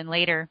fill in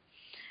later.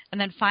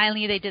 And then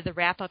finally, they did the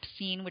wrap-up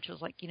scene, which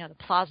was like, the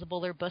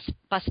plausible or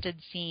busted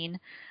scene.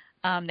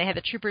 They had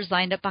the troopers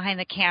lined up behind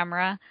the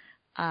camera.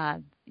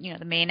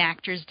 The main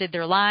actors did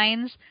their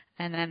lines,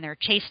 and then they're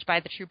chased by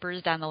the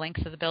troopers down the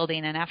length of the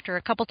building. And after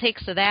a couple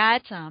takes of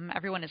that,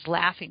 everyone is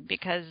laughing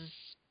because,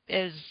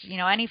 as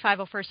any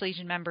 501st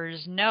Legion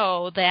members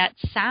know, that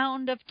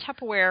sound of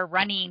Tupperware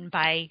running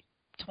by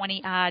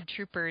 20-odd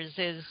troopers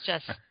is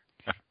just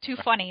too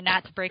funny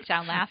not to break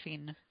down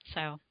laughing.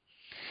 So,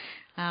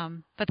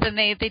 but then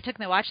they took and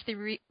they watched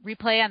the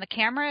replay on the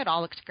camera. It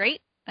all looked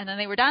great, and then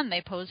they were done.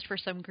 They posed for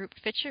some group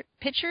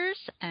pictures,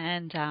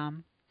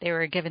 and they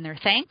were given their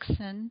thanks,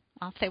 and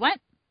off they went.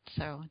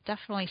 So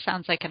definitely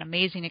sounds like an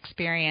amazing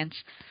experience.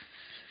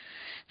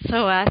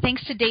 So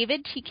thanks to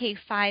David,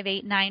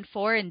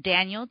 TK5894, and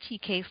Daniel,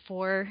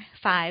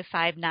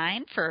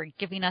 TK4559, for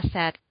giving us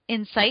that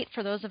insight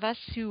for those of us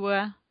who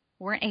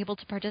weren't able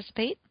to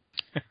participate.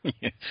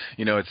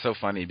 It's so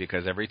funny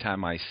because every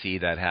time I see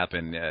that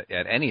happen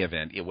at any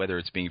event, whether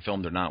it's being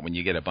filmed or not, when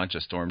you get a bunch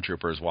of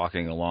stormtroopers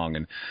walking along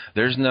and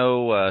there's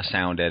no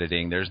sound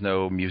editing, there's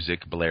no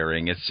music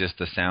blaring, it's just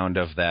the sound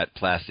of that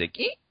plastic,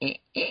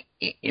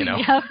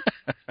 Yep.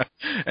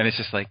 And it's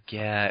just like,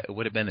 yeah, it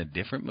would have been a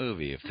different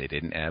movie if they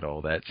didn't add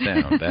all that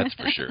sound, that's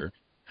for sure.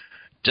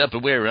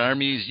 Tupperware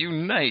armies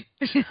unite!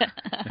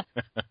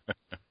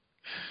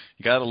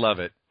 You gotta love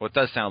it. Well, it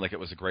does sound like it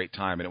was a great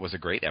time, and it was a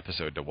great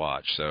episode to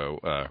watch, so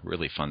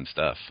really fun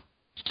stuff.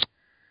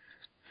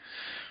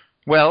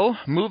 Well,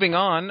 moving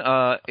on,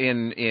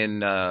 in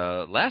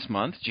last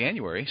month,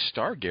 January,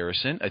 Star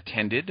Garrison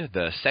attended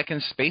the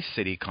second Space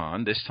City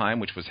Con, this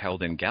time which was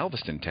held in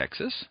Galveston,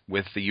 Texas,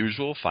 with the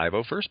usual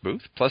 501st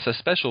booth, plus a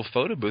special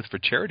photo booth for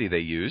charity they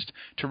used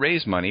to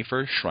raise money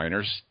for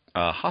Shriners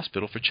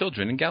hospital for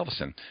children in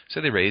Galveston.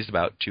 So they raised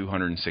about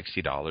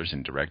 $260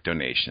 in direct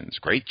donations.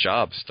 Great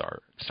job,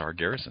 Star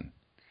Garrison.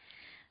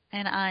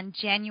 And on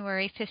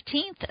January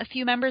 15th, a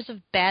few members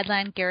of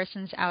Badland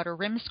Garrison's Outer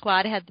Rim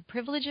Squad had the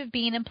privilege of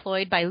being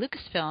employed by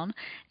Lucasfilm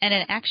and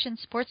an action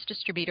sports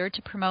distributor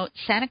to promote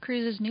Santa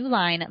Cruz's new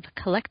line of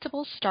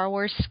collectible Star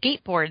Wars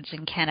skateboards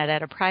in Canada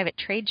at a private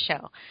trade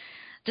show.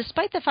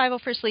 Despite the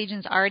 501st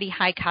Legion's already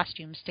high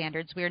costume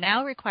standards, we are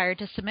now required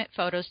to submit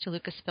photos to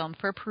Lucasfilm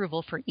for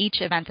approval for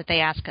each event that they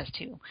ask us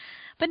to.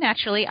 But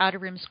naturally, Outer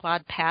Rim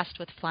Squad passed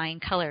with flying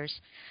colors.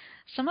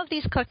 Some of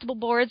these collectible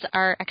boards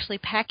are actually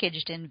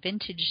packaged in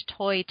vintage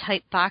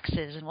toy-type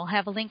boxes, and we'll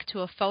have a link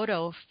to a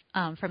photo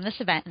from this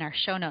event in our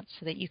show notes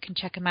so that you can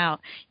check them out.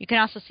 You can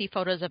also see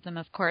photos of them,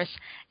 of course,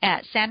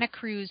 at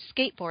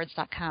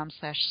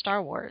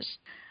santacruzskateboards.com/Star Wars.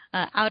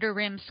 Outer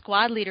Rim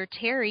squad leader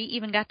Terry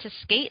even got to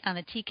skate on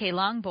the TK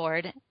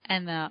longboard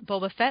and the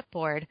Boba Fett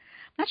board. I'm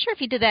not sure if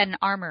he did that in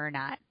armor or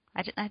not.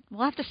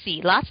 We'll have to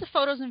see. Lots of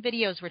photos and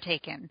videos were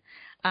taken.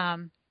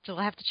 So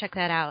we'll have to check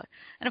that out.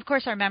 And, of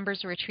course, our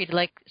members were treated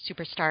like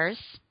superstars,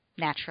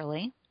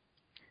 naturally.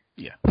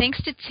 Yeah. Thanks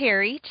to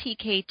Terry,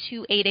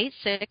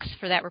 TK2886,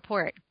 for that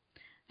report.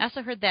 I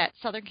also heard that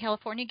Southern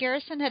California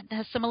Garrison has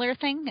a similar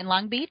thing in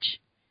Long Beach.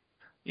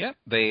 Yeah,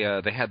 they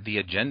had the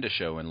Agenda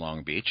show in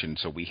Long Beach, and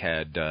so we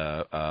had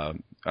a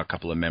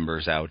couple of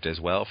members out as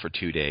well for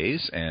 2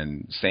 days,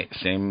 and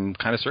same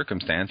kind of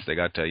circumstance. They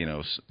got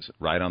to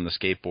ride on the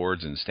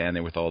skateboards and stand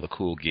there with all the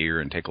cool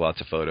gear and take lots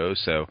of photos.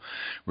 So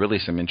really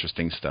some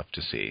interesting stuff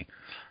to see.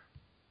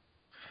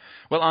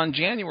 Well, on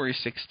January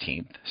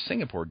 16th,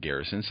 Singapore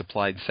Garrison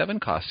supplied 7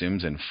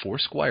 costumes and 4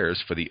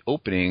 squires for the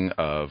opening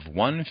of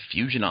One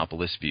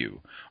Fusionopolis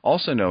View,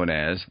 also known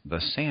as the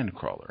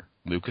Sandcrawler,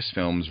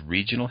 Lucasfilm's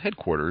regional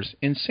headquarters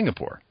in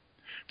Singapore.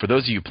 For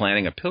those of you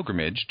planning a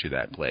pilgrimage to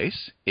that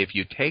place, if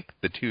you take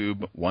the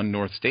tube One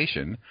North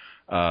Station,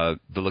 the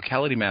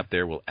locality map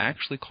there will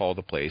actually call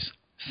the place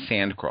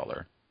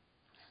Sandcrawler.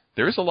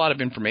 There is a lot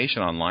of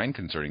information online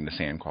concerning the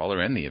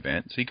Sandcrawler and the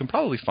event, so you can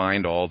probably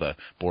find all the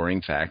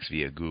boring facts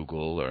via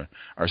Google or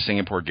our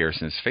Singapore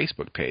Garrison's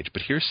Facebook page,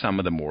 but here's some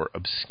of the more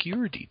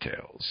obscure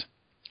details.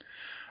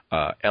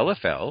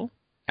 LFL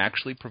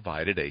actually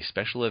provided a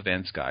special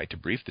events guide to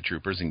brief the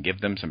troopers and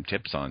give them some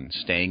tips on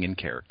staying in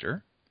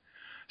character.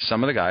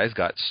 Some of the guys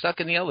got stuck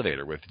in the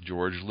elevator with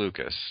George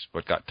Lucas,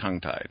 but got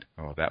tongue-tied.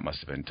 Oh, that must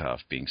have been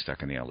tough, being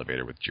stuck in the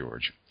elevator with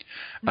George.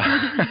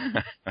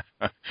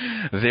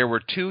 There were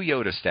 2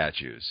 Yoda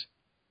statues.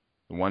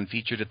 The one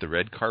featured at the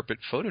red carpet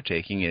photo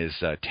taking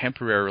is a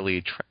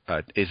temporary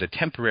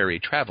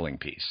traveling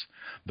piece.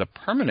 The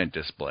permanent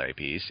display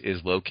piece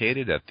is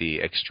located at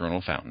the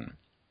external fountain.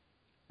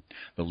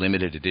 The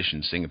limited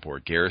edition Singapore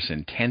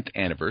Garrison 10th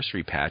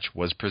anniversary patch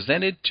was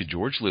presented to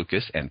George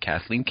Lucas and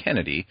Kathleen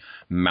Kennedy,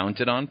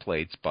 mounted on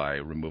plates by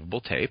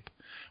removable tape.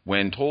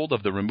 When told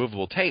of the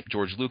removable tape,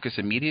 George Lucas'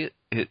 immediate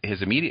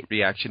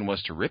reaction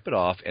was to rip it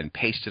off and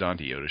paste it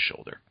onto Yoda's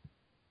shoulder.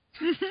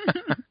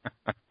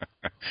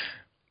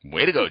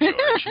 Way to go,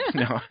 George.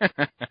 No.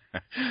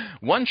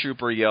 One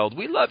trooper yelled,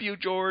 "We love you,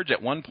 George,"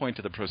 at one point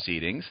of the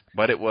proceedings,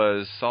 but it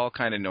was all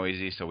kind of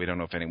noisy, so we don't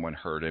know if anyone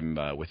heard him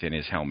within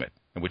his helmet,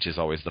 which is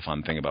always the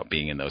fun thing about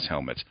being in those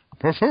helmets.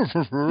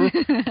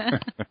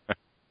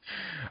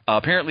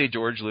 Apparently,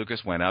 George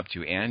Lucas went up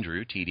to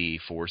Andrew,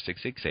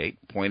 TD4668,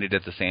 pointed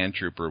at the sand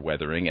trooper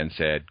weathering, and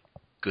said,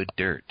 "Good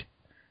dirt."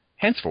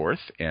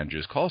 Henceforth,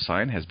 Andrew's call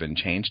sign has been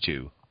changed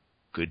to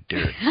Good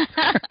Dirt.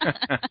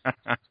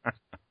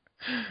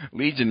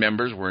 Legion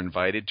members were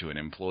invited to an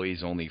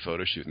employees-only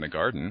photo shoot in the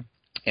garden,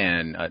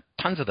 and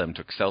tons of them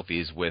took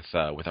selfies with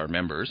our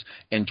members,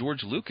 and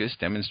George Lucas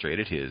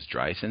demonstrated his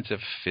dry sense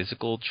of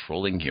physical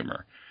trolling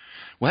humor.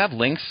 We'll have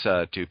links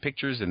to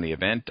pictures in the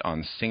event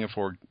on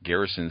Singapore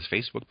Garrison's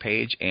Facebook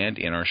page and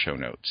in our show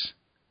notes.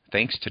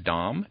 Thanks to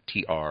Dom,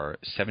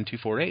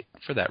 TR7248,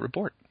 for that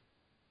report.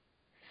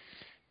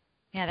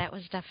 Yeah, that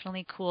was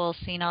definitely cool,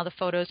 seeing all the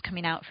photos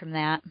coming out from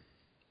that.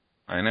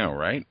 I know,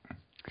 right?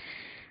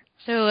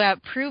 So,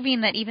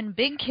 proving that even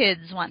big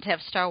kids want to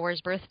have Star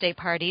Wars birthday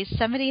parties,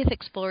 70th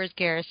Explorers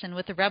Garrison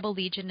with the Rebel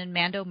Legion and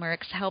Mando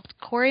Mercs helped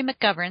Corey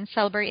McGovern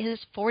celebrate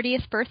his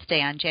 40th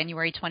birthday on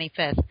January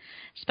 25th.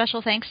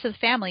 Special thanks to the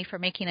family for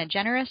making a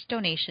generous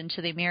donation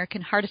to the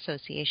American Heart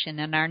Association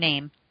in our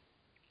name.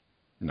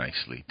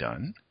 Nicely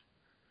done.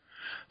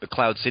 The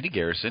Cloud City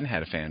Garrison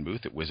had a fan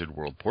booth at Wizard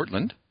World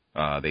Portland.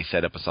 They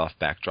set up a soft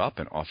backdrop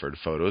and offered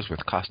photos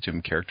with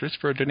costume characters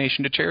for a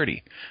donation to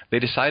charity. They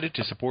decided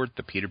to support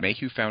the Peter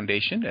Mayhew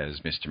Foundation, as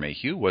Mr.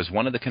 Mayhew was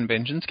one of the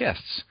convention's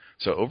guests.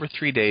 So over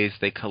 3 days,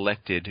 they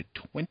collected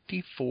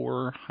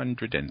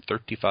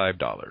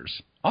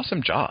 $2,435.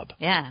 Awesome job.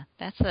 Yeah,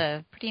 that's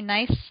a pretty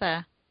nice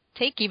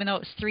take, even though it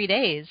was 3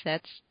 days.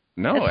 That's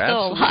absolutely.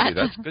 Still a lot.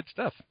 That's good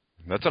stuff.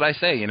 That's what I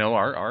say. You know,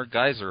 our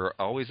guys are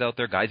always out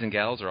there, guys and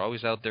gals are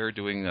always out there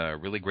doing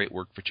really great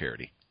work for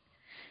charity.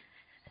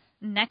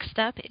 Next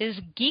up is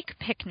Geek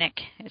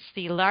Picnic. It's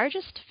the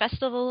largest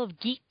festival of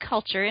geek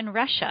culture in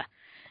Russia.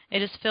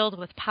 It is filled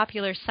with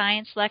popular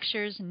science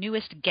lectures,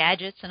 newest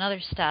gadgets, and other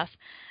stuff,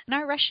 and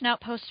our Russian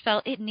outpost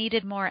felt it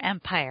needed more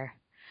Empire.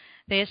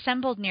 They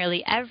assembled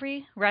nearly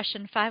every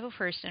Russian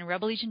 501st and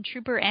Rebel Legion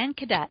trooper and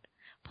cadet,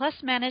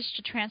 plus managed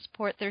to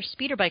transport their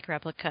speeder bike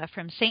replica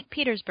from St.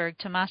 Petersburg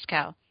to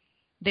Moscow.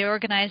 They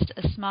organized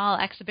a small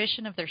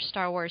exhibition of their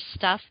Star Wars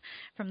stuff,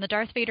 from the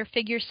Darth Vader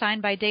figure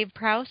signed by Dave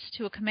Prowse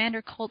to a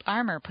Commander Colt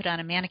armor put on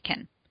a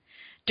mannequin.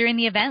 During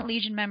the event,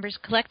 Legion members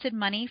collected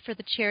money for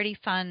the charity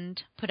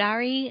fund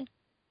Podari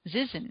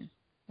Zizin,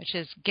 which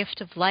is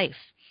Gift of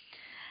Life.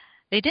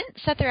 They didn't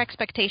set their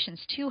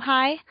expectations too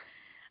high,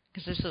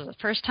 because this was the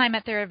first time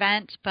at their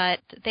event, but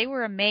they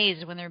were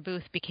amazed when their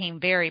booth became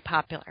very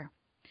popular.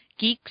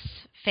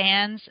 Geeks,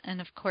 fans,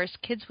 and of course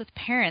kids with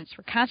parents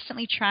were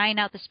constantly trying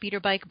out the speeder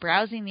bike,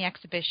 browsing the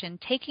exhibition,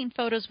 taking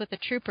photos with the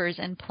troopers,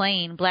 and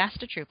playing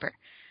Blast-A-Trooper.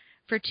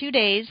 For 2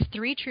 days,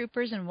 3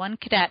 troopers and 1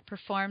 cadet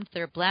performed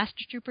their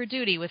Blast-A-Trooper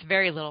duty with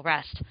very little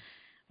rest.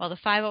 While the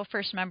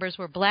 501st members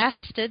were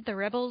blasted, the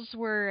rebels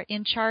were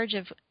in charge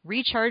of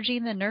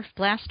recharging the Nerf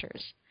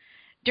blasters.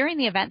 During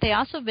the event, they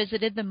also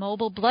visited the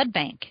mobile blood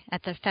bank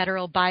at the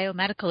Federal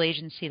Biomedical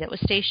Agency that was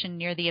stationed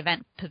near the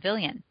event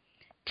pavilion.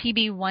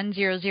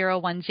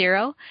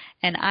 TB10010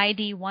 and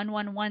ID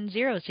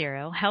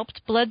 11100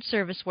 helped blood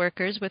service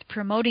workers with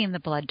promoting the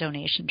blood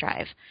donation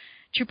drive.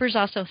 Troopers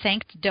also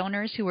thanked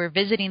donors who were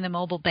visiting the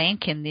mobile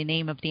bank in the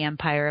name of the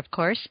Empire, of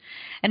course,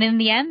 and in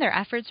the end their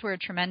efforts were a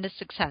tremendous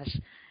success.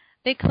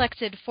 They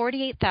collected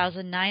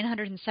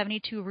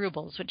 48,972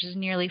 rubles, which is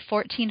nearly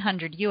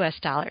 $1,400 US,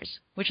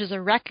 which is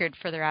a record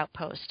for their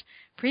outpost.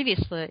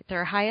 Previously,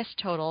 their highest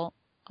total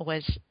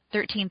was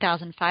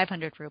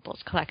 13,500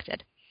 rubles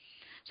collected.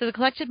 So the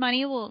collected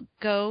money will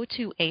go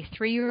to a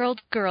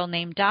 3-year-old girl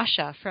named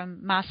Dasha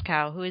from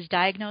Moscow who is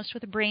diagnosed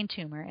with a brain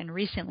tumor and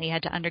recently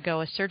had to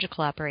undergo a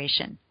surgical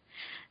operation.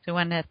 So I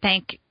want to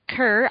thank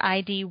Kerr,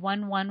 ID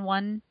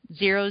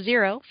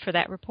 11100, for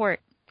that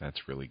report.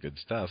 That's really good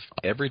stuff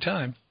every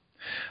time.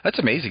 That's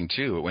amazing,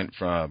 too. It went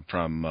from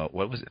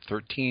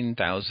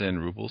 13,000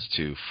 rubles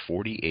to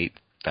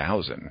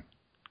 48,000.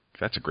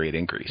 That's a great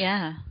increase.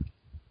 Yeah.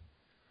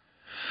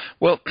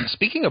 Well,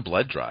 speaking of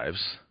blood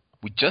drives,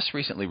 we just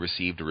recently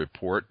received a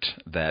report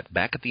that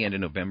back at the end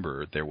of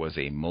November, there was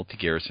a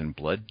multi-garrison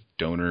blood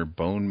donor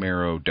bone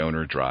marrow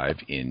donor drive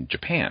in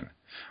Japan.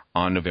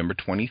 On November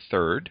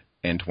 23rd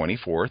and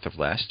 24th of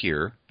last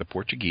year, the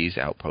Portuguese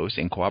outpost,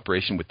 in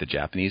cooperation with the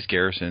Japanese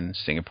garrison,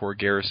 Singapore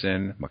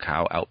garrison,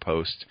 Macau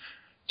outpost,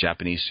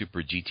 Japanese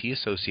Super GT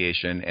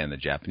Association, and the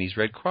Japanese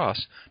Red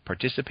Cross,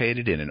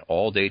 participated in an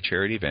all-day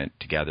charity event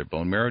to gather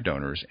bone marrow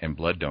donors and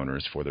blood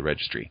donors for the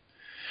registry.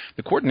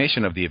 The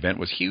coordination of the event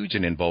was huge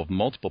and involved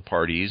multiple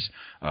parties,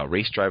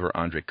 race driver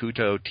Andre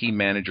Couto, team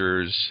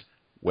managers,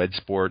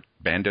 Wedsport,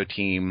 Bando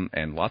team,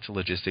 and lots of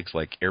logistics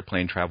like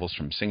airplane travels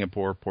from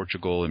Singapore,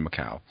 Portugal, and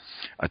Macau.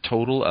 A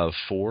total of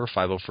 4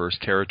 501st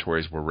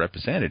territories were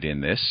represented in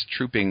this,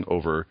 trooping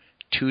over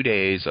 2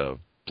 days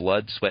of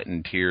blood, sweat,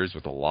 and tears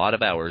with a lot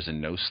of hours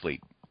and no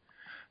sleep.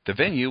 The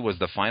venue was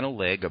the final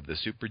leg of the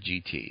Super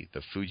GT,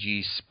 the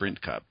Fuji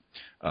Sprint Cup,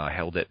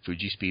 held at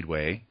Fuji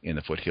Speedway in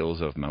the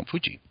foothills of Mount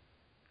Fuji.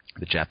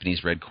 The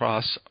Japanese Red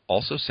Cross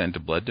also sent a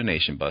blood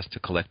donation bus to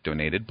collect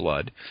donated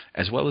blood,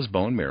 as well as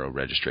bone marrow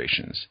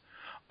registrations.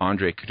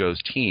 Andre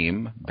Couto's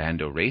team,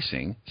 Bando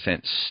Racing,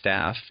 sent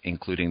staff,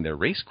 including their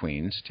race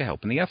queens, to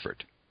help in the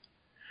effort.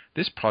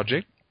 This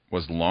project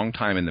was a long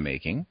time in the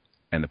making,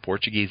 and the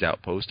Portuguese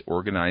outpost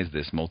organized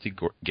this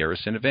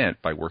multi-garrison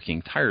event by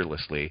working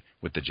tirelessly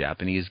with the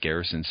Japanese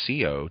garrison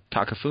CO,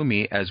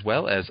 Takafumi, as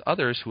well as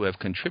others who have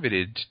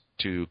contributed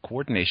to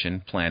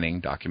coordination, planning,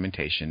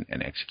 documentation,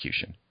 and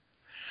execution.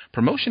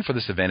 Promotion for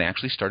this event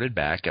actually started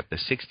back at the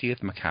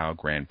 60th Macau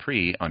Grand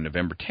Prix on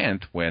November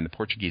 10th, when the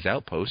Portuguese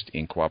outpost,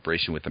 in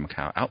cooperation with the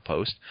Macau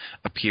outpost,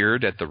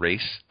 appeared at the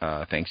race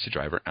thanks to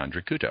driver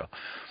Andre Couto.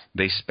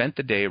 They spent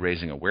the day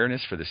raising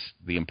awareness for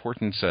the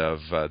importance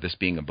of this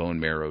being a bone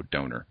marrow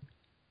donor.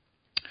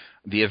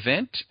 The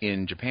event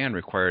in Japan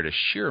required a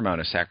sheer amount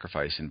of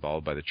sacrifice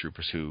involved by the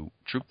troopers who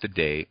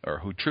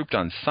trooped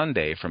on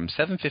Sunday from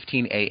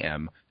 7:15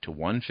 a.m. to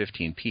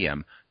 1:15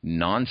 p.m.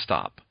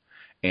 nonstop,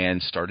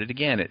 and started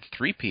again at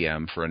 3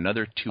 p.m. for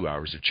another 2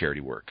 hours of charity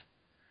work.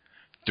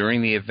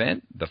 During the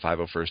event, the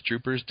 501st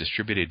Troopers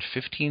distributed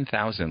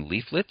 15,000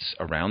 leaflets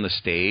around the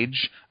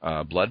stage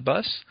blood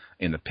bus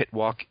in the pit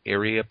walk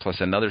area,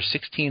 plus another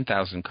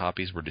 16,000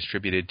 copies were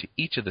distributed to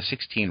each of the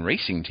 16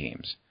 racing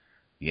teams.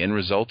 The end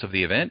result of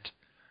the event,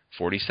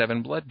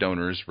 47 blood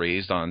donors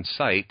raised on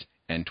site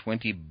and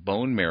 20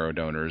 bone marrow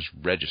donors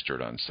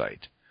registered on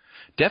site.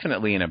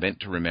 Definitely an event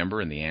to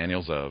remember in the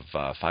annals of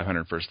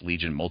 501st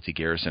Legion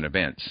multi-garrison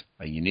events,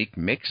 a unique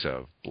mix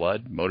of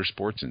blood,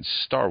 motorsports, and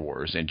Star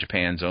Wars in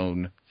Japan's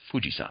own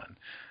Fujisan.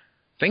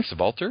 Thanks to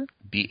Walter,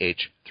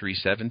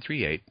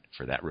 BH3738,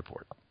 for that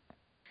report.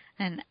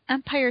 And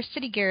Empire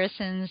City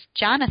Garrison's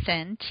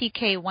Jonathan,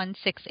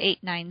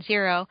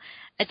 TK16890,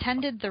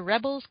 attended the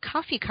Rebels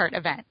Coffee Cart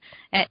event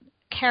at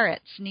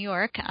Carrots, New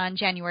York, on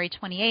January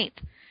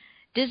 28th.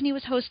 Disney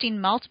was hosting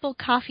multiple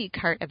coffee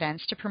cart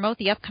events to promote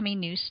the upcoming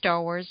new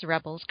Star Wars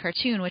Rebels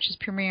cartoon, which is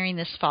premiering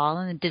this fall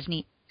on the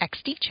Disney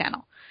XD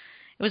channel.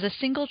 It was a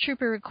single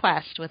trooper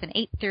request with an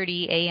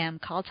 8:30 a.m.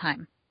 call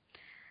time.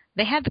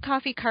 They had the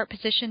coffee cart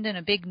positioned in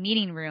a big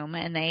meeting room,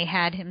 and they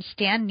had him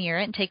stand near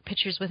it and take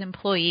pictures with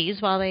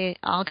employees while they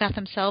all got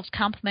themselves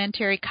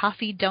complimentary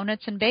coffee,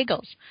 donuts, and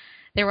bagels.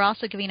 They were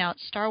also giving out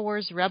Star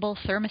Wars Rebel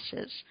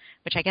thermoses,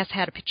 which I guess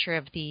had a picture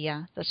of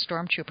the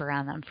stormtrooper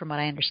on them, from what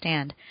I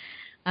understand.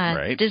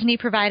 Right. Disney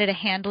provided a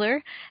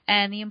handler,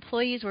 and the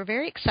employees were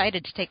very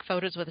excited to take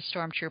photos with a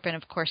stormtrooper and,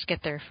 of course,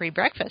 get their free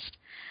breakfast.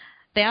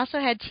 They also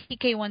had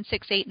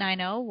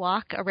TK16890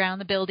 walk around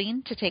the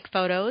building to take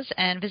photos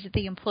and visit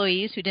the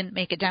employees who didn't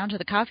make it down to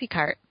the coffee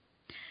cart.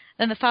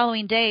 Then the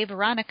following day,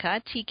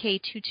 Veronica,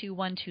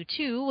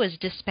 TK22122, was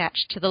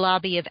dispatched to the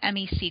lobby of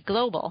MEC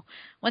Global.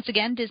 Once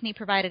again, Disney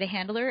provided a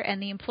handler,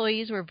 and the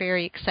employees were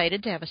very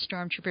excited to have a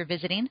stormtrooper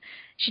visiting.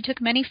 She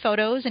took many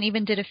photos and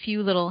even did a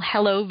few little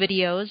hello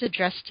videos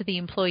addressed to the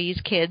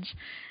employees' kids.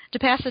 To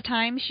pass the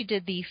time, she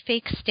did the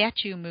fake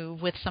statue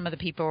move with some of the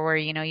people where,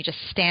 you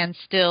just stand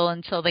still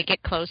until they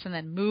get close and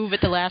then move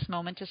at the last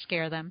moment to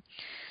scare them.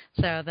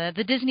 So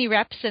the Disney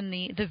reps and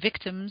the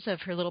victims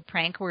of her little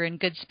prank were in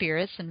good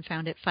spirits and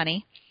found it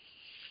funny.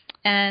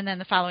 And then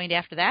the following day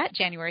after that,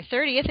 January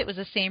 30th, it was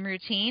the same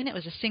routine. It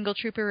was a single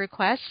trooper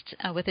request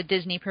with a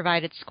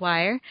Disney-provided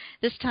squire.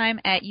 This time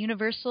at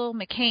Universal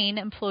McCain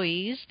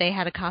employees, they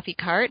had a coffee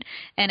cart,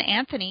 and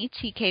Anthony,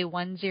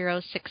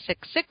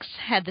 TK10666,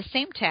 had the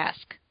same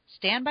task.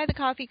 Stand by the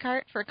coffee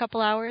cart for a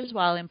couple hours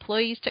while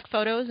employees took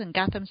photos and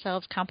got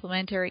themselves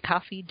complimentary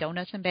coffee,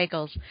 donuts, and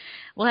bagels.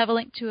 We'll have a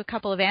link to a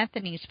couple of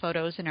Anthony's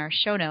photos in our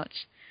show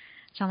notes.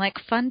 Sound like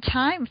fun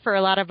time for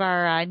a lot of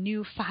our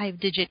new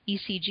 5-digit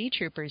ECG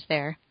troopers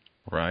there.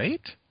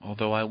 Right?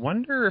 Although I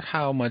wonder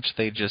how much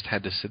they just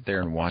had to sit there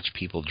and watch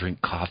people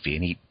drink coffee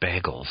and eat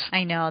bagels.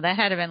 I know, that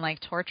had to have been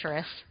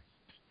torturous.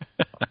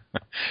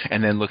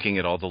 And then looking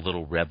at all the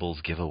little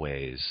Rebels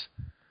giveaways.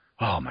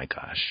 Oh, my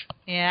gosh.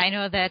 Yeah, I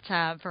know that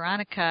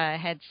Veronica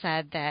had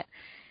said that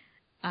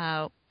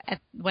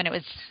when it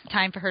was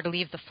time for her to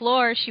leave the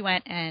floor, she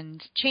went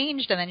and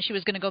changed, and then she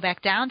was going to go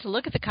back down to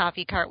look at the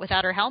coffee cart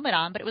without her helmet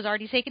on, but it was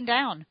already taken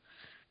down.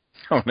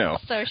 Oh, no.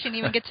 So she didn't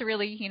even get to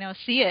really,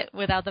 see it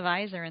without the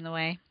visor in the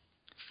way.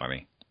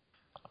 Funny.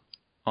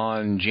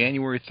 On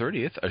January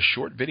 30th, a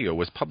short video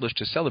was published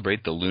to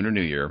celebrate the Lunar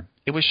New Year.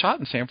 It was shot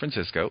in San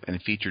Francisco and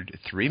featured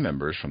 3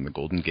 members from the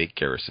Golden Gate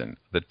Garrison.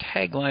 The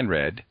tagline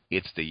read,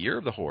 "It's the Year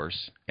of the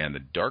Horse, and the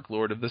Dark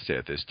Lord of the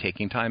Sith is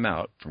taking time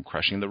out from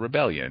crushing the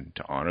rebellion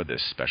to honor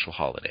this special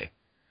holiday.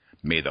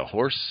 May the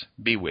horse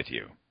be with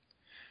you."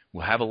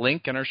 We'll have a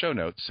link in our show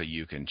notes so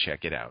you can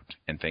check it out.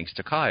 And thanks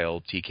to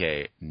Kyle,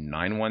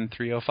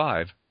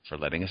 TK91305, for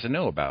letting us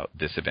know about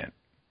this event.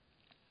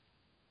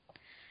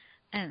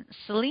 And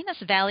Salinas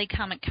Valley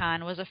Comic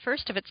Con was a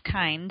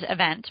first-of-its-kind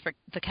event for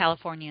the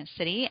California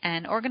city,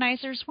 and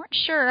organizers weren't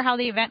sure how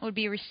the event would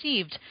be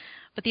received,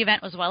 but the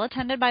event was well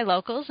attended by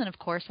locals and, of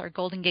course, our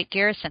Golden Gate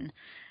Garrison.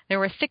 There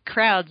were thick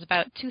crowds,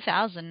 about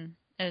 2,000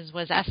 as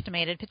was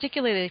estimated,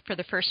 particularly for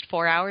the first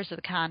 4 hours of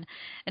the con.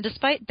 And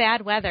despite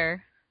bad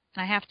weather,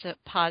 and I have to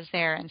pause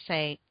there and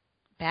say,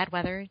 bad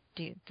weather?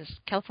 Does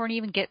California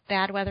even get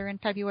bad weather in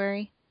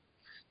February?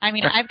 I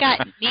mean, I've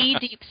got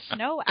knee-deep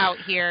snow out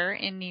here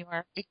in New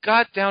York. It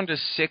got down to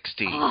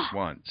 60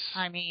 once,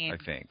 I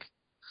think.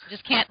 You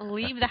just can't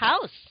leave the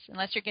house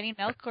unless you're getting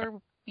milk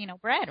or,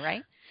 bread,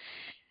 right?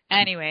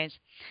 Anyways,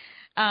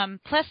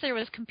 plus there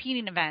was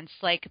competing events,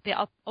 like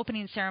the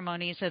opening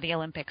ceremonies of the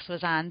Olympics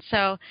was on.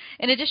 So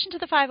in addition to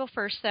the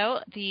 501st, though,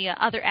 the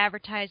other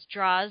advertised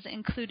draws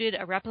included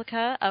a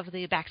replica of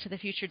the Back to the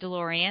Future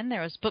DeLorean.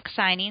 There was book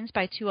signings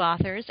by 2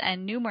 authors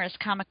and numerous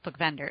comic book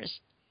vendors.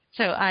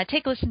 So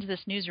take a listen to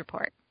this news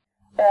report.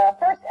 The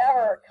first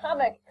ever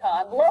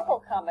local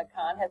Comic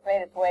Con, has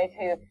made its way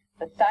to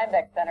the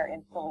Steinbeck Center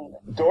in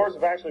Salinas. Doors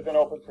have actually been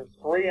open for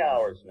 3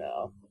 hours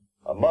now.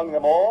 Among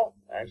them all,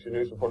 Action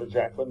News reporter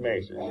Jacqueline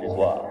Mason. She's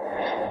live.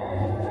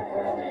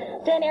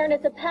 Dan, Aaron,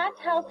 it's a packed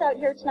house out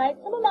here tonight.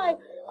 Some of my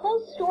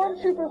close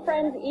Stormtrooper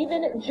friends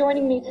even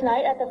joining me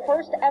tonight at the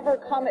first ever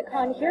Comic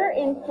Con here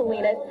in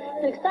Salinas.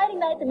 It's an exciting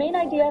night. The main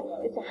idea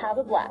is to have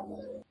a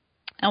blast.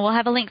 And we'll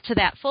have a link to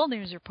that full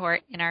news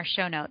report in our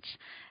show notes.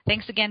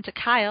 Thanks again to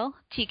Kyle,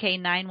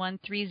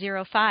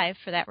 TK91305,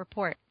 for that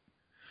report.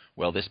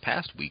 Well, this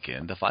past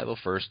weekend, the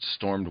 501st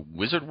stormed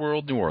Wizard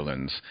World, New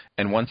Orleans,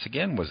 and once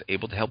again was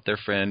able to help their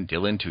friend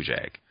Dylan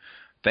Tujak.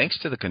 Thanks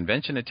to the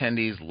convention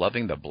attendees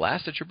loving the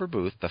Blasted Trooper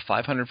booth, the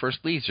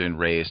 501st Legion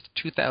raised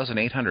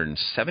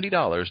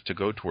 $2,870 to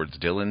go towards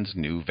Dylan's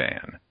new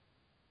van.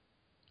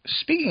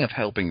 Speaking of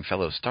helping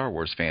fellow Star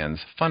Wars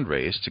fans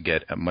fundraise to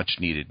get a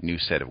much-needed new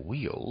set of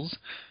wheels,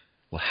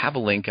 we'll have a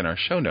link in our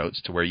show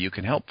notes to where you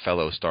can help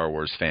fellow Star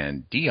Wars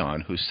fan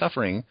Dion, who's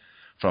suffering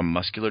from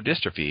muscular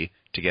dystrophy,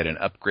 to get an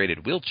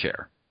upgraded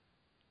wheelchair.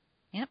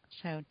 Yep,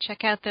 so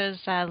check out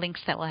those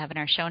links that we'll have in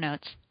our show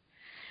notes.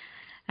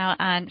 Now,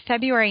 on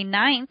February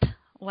 9th,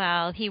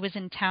 while he was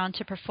in town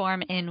to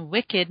perform in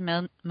Wicked,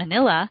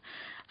 Manila,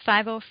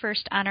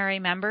 501st honorary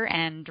member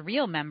and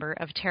real member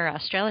of Terra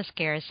Australis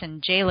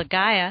Garrison, Jay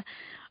Lagaya,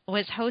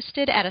 was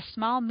hosted at a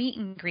small meet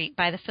and greet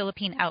by the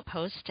Philippine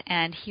Outpost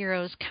and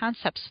Heroes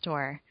Concept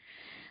Store.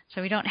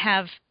 So we don't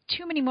have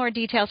too many more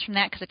details from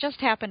that because it just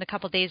happened a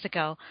couple days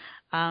ago.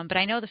 But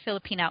I know the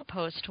Philippine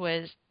Outpost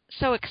was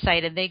so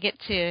excited. They get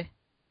to,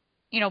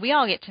 we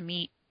all get to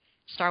meet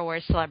Star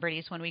Wars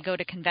celebrities when we go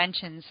to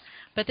conventions.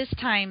 But this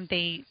time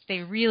they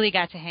really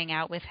got to hang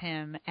out with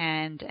him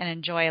and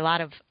enjoy a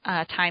lot of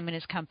time in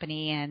his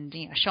company and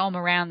show him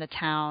around the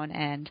town.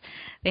 And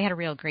they had a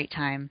real great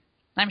time.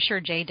 I'm sure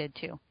Jay did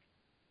too.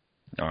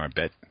 Oh, I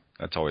bet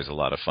that's always a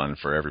lot of fun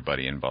for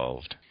everybody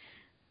involved.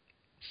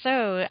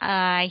 So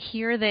I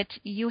hear that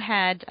you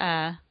had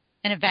an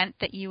event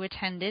that you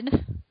attended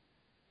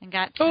and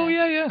got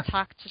to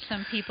talk to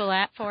some people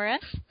at for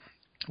us.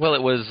 Well,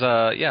 it was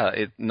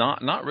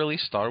not really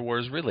Star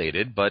Wars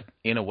related, but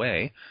in a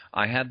way,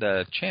 I had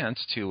the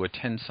chance to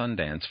attend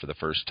Sundance for the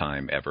first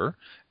time ever.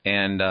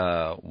 And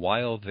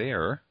while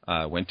there,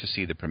 I went to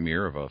see the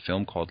premiere of a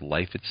film called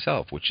Life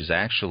Itself, which is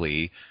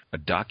actually a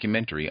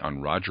documentary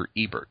on Roger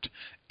Ebert.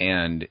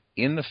 And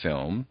in the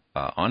film,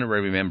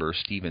 honorary member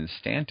Stephen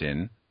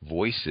Stanton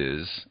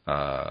voices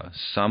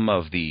some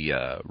of the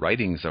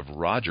writings of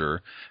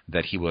Roger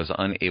that he was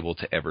unable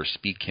to ever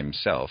speak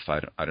himself. I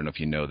don't know if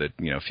you know that,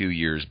 a few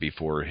years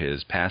before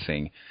his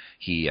passing,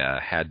 he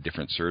had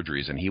different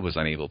surgeries, and he was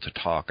unable to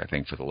talk, I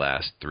think, for the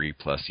last 3+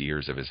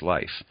 years of his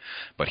life.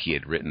 But he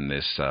had written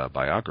this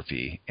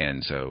biography,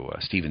 and so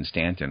Stephen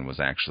Stanton was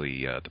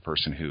actually the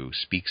person who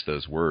speaks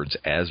those words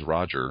as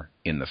Roger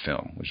in the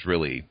film, which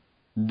really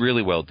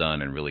well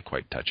done and really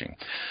quite touching.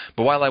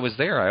 But while I was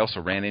there, I also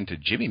ran into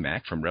Jimmy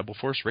Mack from Rebel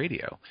Force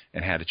Radio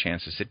and had a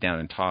chance to sit down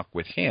and talk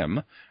with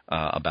him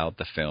about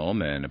the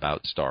film and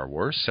about Star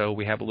Wars. So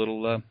we have a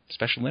little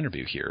special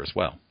interview here as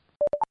well.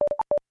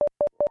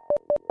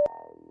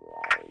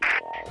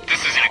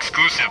 This is an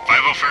exclusive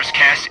 501st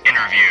Cast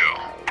interview.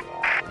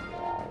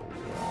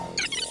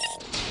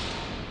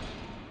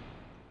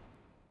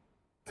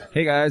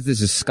 Hey guys,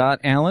 this is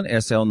Scott Allen,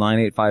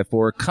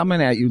 SL9854,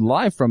 coming at you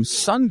live from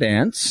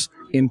Sundance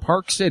in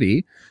Park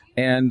City,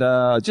 and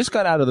just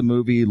got out of the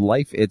movie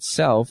Life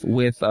Itself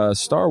with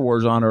Star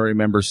Wars honorary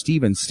member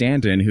Stephen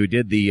Stanton, who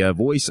did the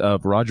voice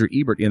of Roger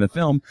Ebert in the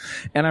film,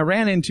 and I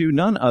ran into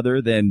none other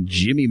than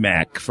Jimmy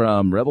Mack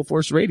from Rebel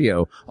Force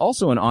Radio,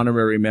 also an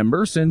honorary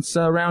member since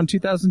around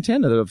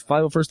 2010 of the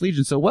 501st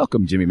Legion. So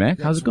welcome, Jimmy Mack.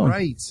 How's it going?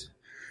 Right.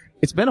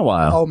 It's been a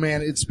while. Oh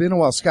man, it's been a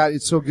while, Scott.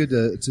 It's so good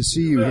to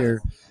see you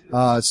here.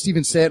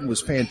 Stephen Stanton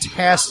was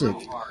fantastic,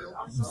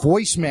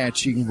 voice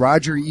matching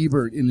Roger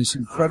Ebert in this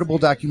incredible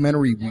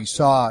documentary we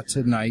saw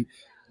tonight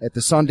at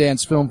the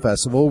Sundance Film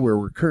Festival, where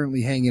we're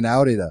currently hanging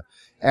out at a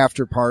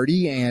after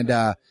party, and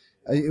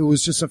it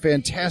was just a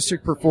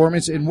fantastic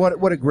performance. And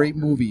what a great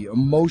movie,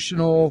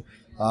 emotional,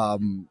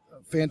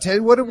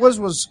 fantastic. What it was,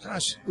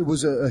 it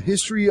was a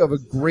history of a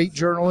great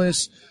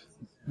journalist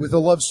with a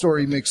love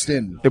story mixed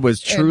in. It was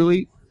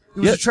truly. It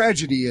was a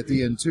tragedy at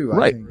the end, too,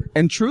 right. I think.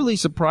 And truly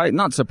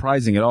not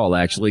surprising at all,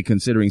 actually,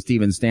 considering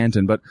Stephen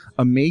Stanton, but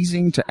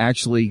amazing to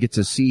actually get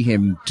to see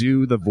him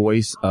do the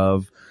voice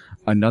of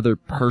another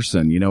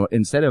person,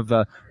 instead of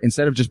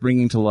just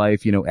bringing to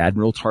life,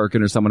 Admiral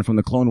Tarkin or someone from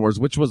the Clone Wars,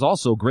 which was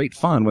also great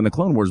fun when the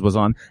Clone Wars was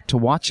on, to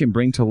watch him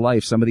bring to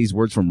life some of these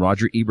words from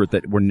Roger Ebert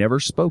that were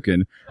never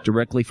spoken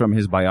directly from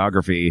his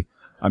biography.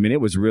 I mean, it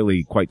was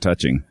really quite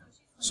touching.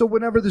 So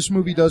whenever this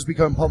movie does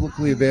become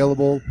publicly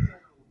available,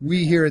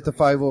 we here at the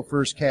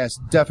 501st Cast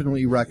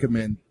definitely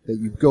recommend that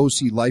you go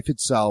see Life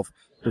Itself,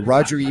 the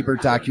Roger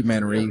Ebert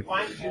documentary.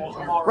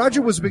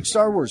 Roger was a big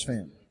Star Wars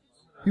fan.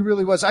 He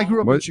really was. I grew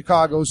up in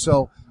Chicago,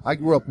 so I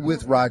grew up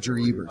with Roger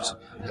Ebert.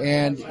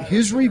 And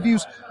his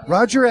reviews,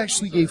 Roger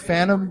actually gave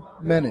Phantom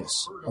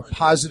Menace a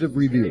positive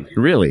review.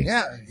 Really?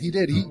 Yeah, he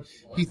did.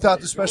 He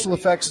thought the special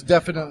effects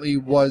definitely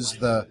was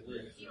the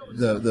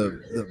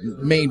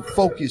main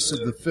focus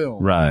of the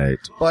film. Right.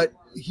 But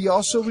he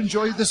also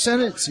enjoyed the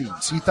Senate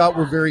scenes. He thought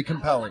were very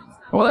compelling.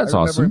 Well, that's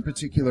awesome. awesome. In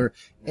particular,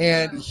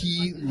 and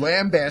he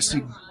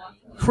lambasted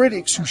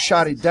critics who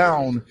shot it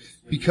down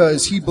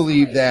because he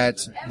believed that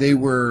they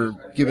were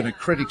given a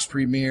critics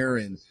premiere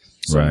in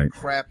some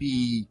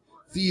crappy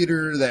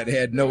theater that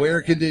had no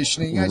air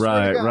conditioning.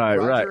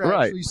 Roger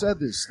actually said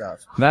this stuff.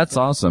 That's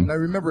awesome. And I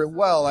remember it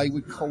well. I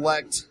would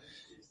collect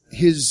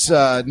his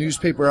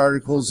newspaper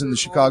articles in the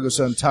Chicago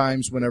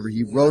Sun-Times whenever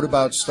he wrote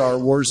about Star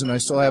Wars, and I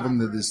still have them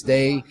to this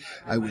day.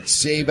 I would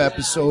save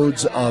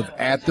episodes of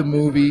At the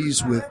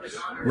Movies with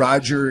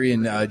Roger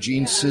and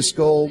Gene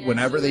Siskel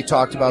whenever they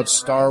talked about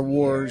Star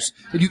Wars.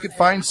 And you could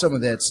find some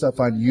of that stuff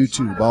on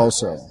YouTube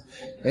also.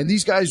 And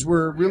these guys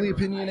were really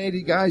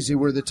opinionated guys. They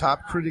were the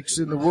top critics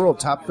in the world,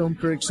 top film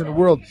critics in the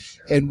world.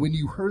 And when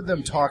you heard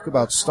them talk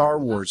about Star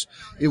Wars,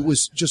 it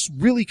was just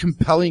really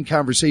compelling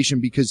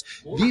conversation because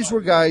these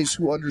were guys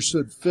who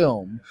understood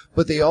film,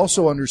 but they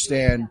also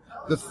understand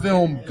the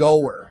film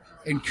goer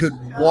and could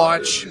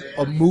watch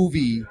a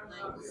movie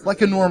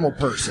like a normal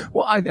person.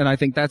 Well, I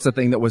think that's the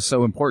thing that was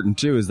so important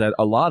too, is that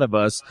a lot of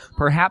us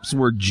perhaps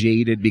were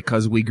jaded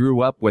because we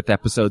grew up with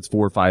episodes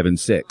 4, 5, and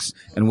 6,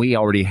 and we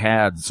already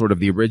had sort of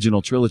the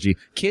original trilogy.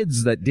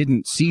 Kids that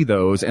didn't see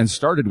those and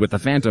started with The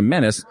Phantom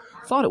Menace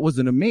thought it was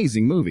an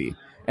amazing movie.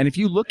 And if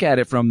you look at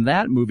it from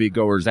that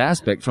moviegoer's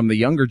aspect, from the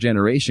younger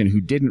generation who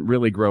didn't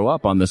really grow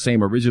up on the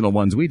same original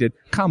ones we did,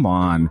 come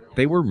on,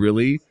 they were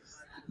really,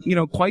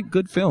 quite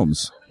good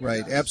films.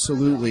 Right,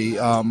 absolutely.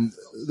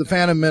 The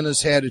Phantom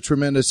Menace had a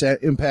tremendous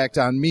impact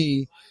on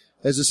me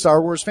as a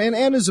Star Wars fan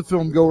and as a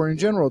film goer in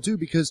general, too,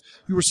 because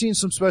you were seeing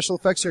some special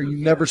effects there you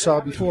never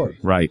saw before.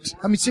 Right.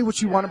 I mean, say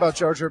what you want about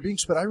Jar Jar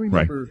Binks, but I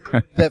remember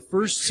that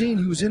first scene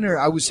he was in there,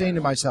 I was saying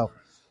to myself,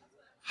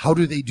 how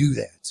do they do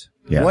that?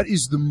 Yeah. What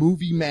is the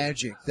movie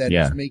magic that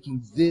is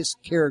making this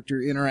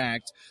character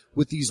interact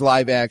with these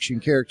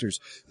live-action characters?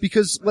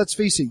 Because, let's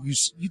face it,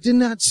 you did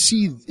not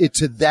see it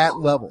to that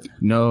level.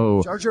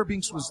 No. Jar Jar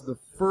Binks was the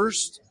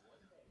first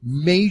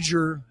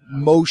major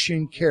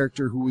motion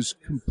character who was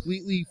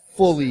completely,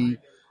 fully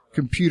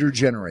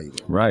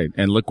computer-generated. Right.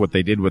 And look what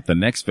they did with the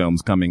next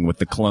films coming with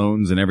the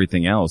clones and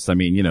everything else. I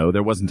mean,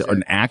 there wasn't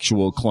an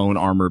actual clone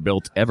armor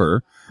built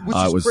ever. Which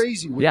is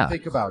crazy when you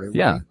think about it, right?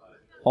 Yeah.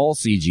 All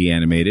CG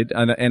animated.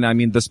 And I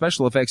mean, the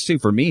special effects too,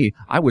 for me,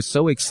 I was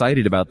so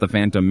excited about The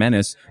Phantom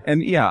Menace.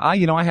 And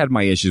I had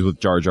my issues with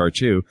Jar Jar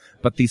too,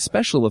 but the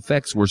special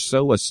effects were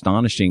so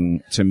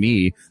astonishing to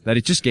me that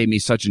it just gave me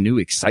such new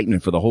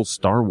excitement for the whole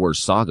Star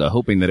Wars saga,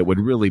 hoping that it would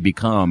really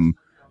become,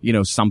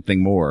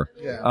 something more.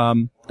 Yeah.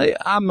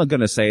 I'm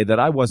going to say that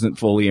I wasn't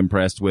fully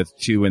impressed with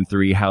 2 and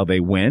 3, how they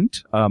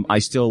went. I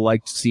still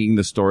liked seeing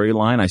the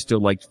storyline. I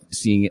still liked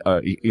seeing,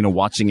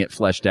 watching it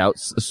fleshed out,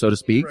 so to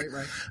speak.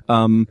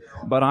 Right.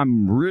 But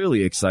I'm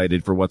really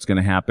excited for what's going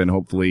to happen,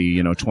 hopefully,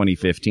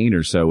 2015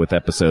 or so with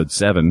episode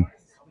 7.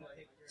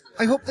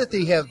 I hope that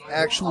they have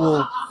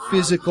actual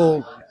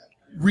physical,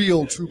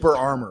 real trooper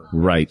armor.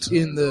 Right.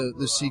 In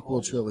the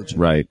sequel trilogy.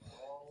 Right.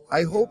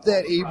 I hope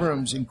that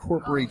Abrams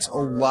incorporates a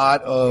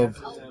lot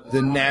of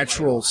the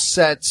natural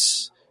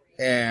sets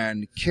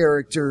and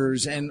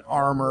characters and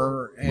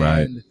armor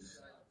and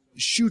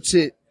shoots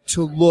it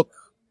to look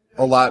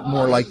a lot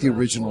more like the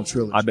original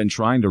trilogy. I've been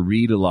trying to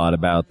read a lot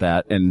about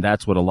that, and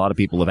that's what a lot of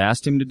people have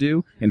asked him to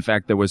do. In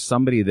fact, there was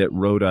somebody that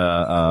wrote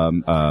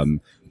a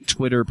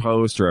Twitter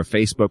post or a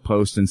Facebook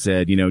post and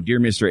said,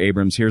 Dear Mr.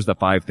 Abrams, here's the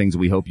 5 things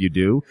we hope you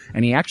do.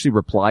 And he actually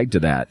replied to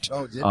that.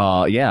 Oh, did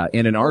he?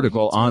 In an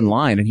article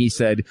online. And he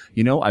said,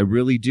 I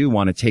really do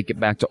want to take it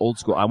back to old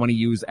school. I want to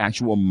use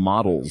actual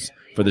models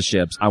for the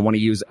ships. I want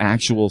to use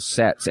actual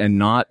sets and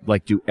not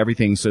do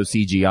everything so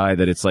CGI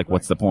that it's like,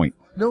 what's the point?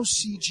 No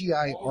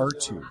CGI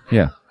R2.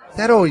 Yeah.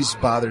 That always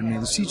bothered me,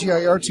 the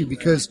CGI R2,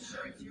 because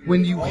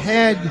when you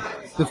had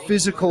the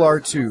physical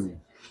R2,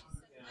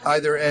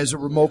 either as a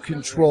remote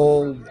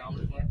control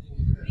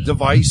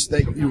device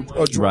that a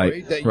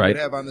droid that you would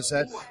have on the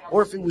set,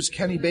 or if it was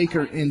Kenny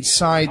Baker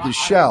inside the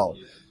shell,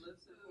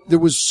 there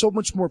was so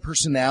much more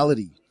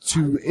personality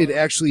to it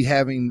actually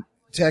having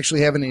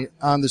it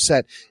on the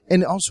set.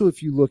 And also,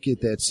 if you look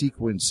at that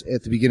sequence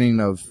at the beginning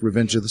of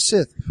Revenge of the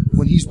Sith,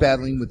 when he's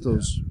battling with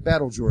those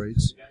battle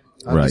droids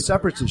on the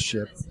Separatist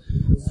ship,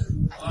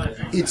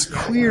 it's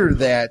clear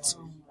that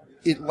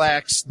it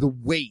lacks the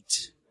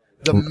weight,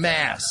 the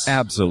mass,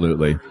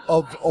 absolutely,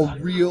 of a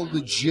real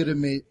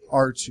legitimate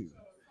R2.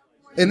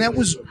 And that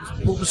was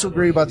what was so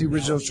great about the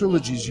original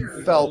trilogies.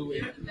 You felt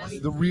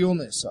the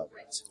realness of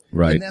it.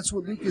 Right. And that's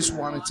what Lucas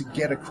wanted to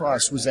get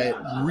across, was that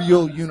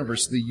real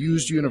universe, the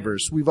used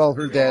universe. We've all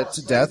heard that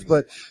to death,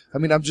 but I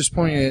mean, I'm just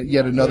pointing at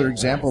yet another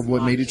example of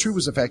what made it true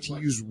was the fact he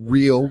used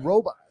real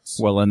robots.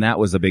 Well, and that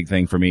was a big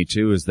thing for me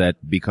too, is that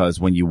because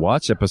when you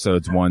watch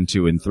episodes 1,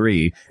 2, and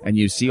 3, and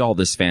you see all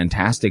this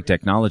fantastic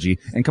technology,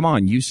 and come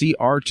on, you see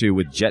R2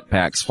 with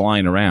jetpacks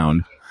flying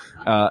around,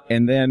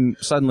 and then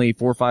suddenly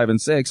 4, 5,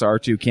 and 6,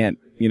 R2 can't,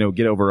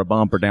 get over a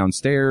bump or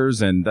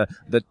downstairs, and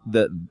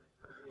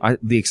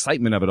the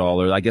excitement of it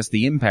all, or I guess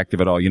the impact of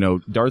it all,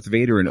 Darth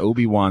Vader and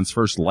Obi-Wan's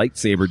first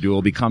lightsaber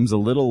duel becomes a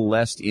little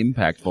less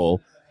impactful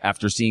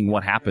after seeing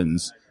what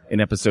happens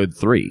in episode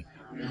 3.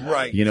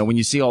 Right. When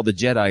you see all the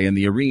Jedi in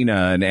the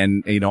arena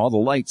and all the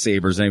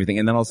lightsabers and everything,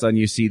 and then all of a sudden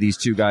you see these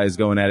two guys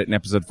going at it in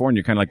episode 4, and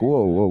you're kind of like,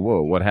 whoa,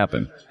 what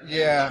happened?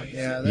 Yeah.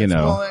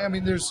 Well, I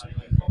mean, there's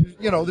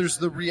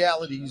the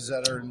realities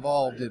that are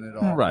involved in it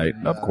all. Right,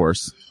 of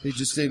course. They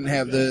just didn't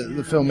have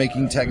the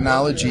filmmaking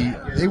technology.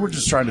 They were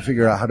just trying to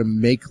figure out how to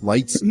make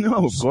lights. No,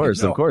 of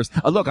course.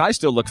 Look, I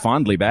still look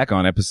fondly back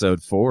on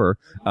episode 4,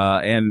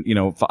 and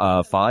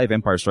 5,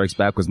 Empire Strikes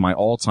Back, was my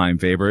all-time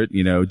favorite.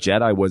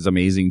 Jedi was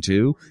amazing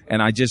too,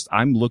 and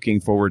I'm looking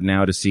forward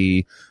now to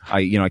see.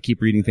 I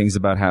keep reading things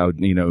about how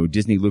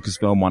Disney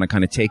Lucasfilm want to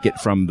kind of take it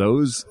from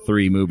those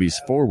 3 movies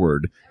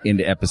forward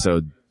into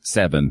episode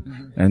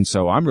 7. And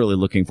so I'm really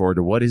looking forward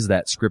to what is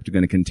that script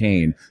going to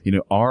contain.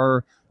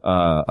 Are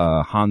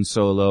Han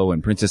Solo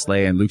and Princess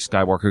Leia and Luke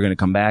Skywalker going to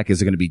come back?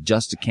 Is it going to be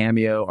just a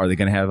cameo? Are they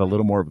going to have a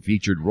little more of a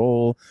featured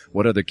role?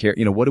 What other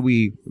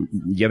you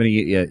have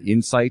any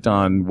insight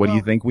on what do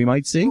you think we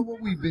might see? Well,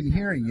 what we've been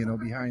hearing,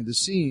 behind the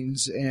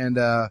scenes, and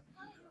I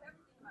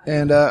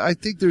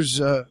think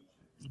there's,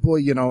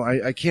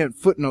 I can't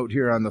footnote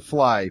here on the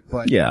fly,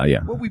 but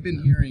what we've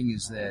been hearing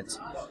is that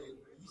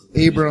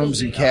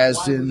Abrams and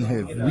Kasdan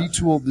have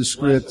retooled the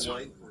script,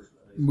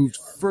 moved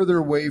further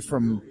away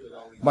from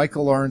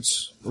Michael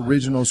Lawrence's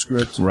original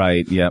script.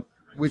 Right, yep.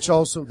 Which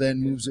also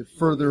then moves it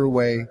further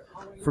away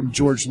from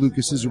George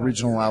Lucas's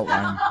original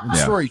outline and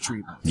story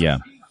treatment. Yeah.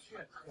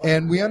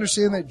 And we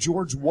understand that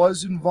George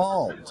was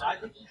involved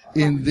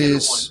in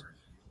this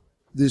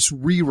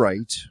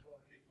rewrite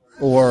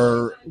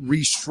or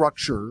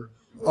restructure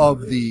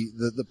of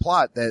the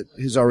plot that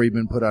has already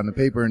been put on the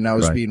paper and now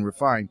is being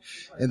refined.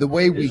 And the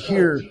way we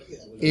hear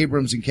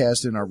Abrams and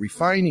Kasdan are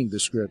refining the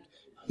script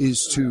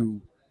is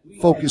to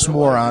focus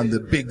more on the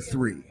big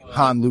three,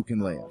 Han, Luke,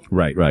 and Leia.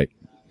 Right.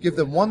 Give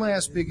them one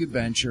last big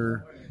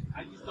adventure,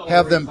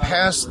 have them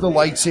pass the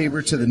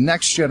lightsaber to the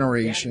next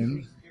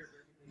generation,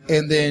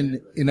 and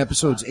then in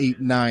episodes 8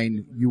 and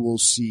 9, you will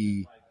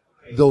see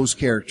those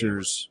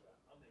characters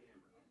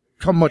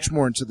come much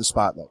more into the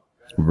spotlight.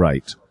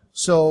 Right.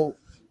 So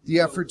the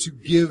effort to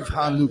give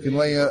Han, Luke, and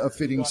Leia a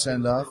fitting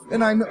send-off,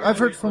 and I've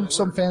heard from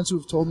some fans who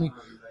have told me,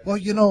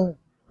 well,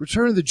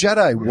 Return of the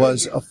Jedi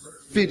was a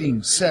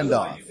fitting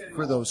send-off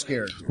for those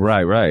characters.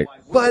 Right.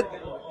 But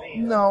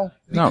no,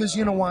 because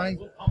you know why?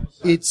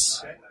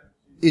 It's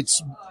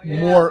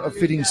more a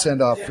fitting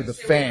send-off for the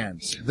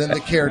fans than the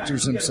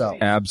characters themselves.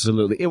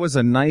 Absolutely. It was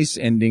a nice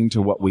ending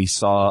to what we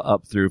saw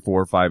up through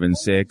 4, 5, and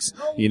 6,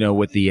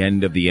 with the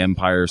end of the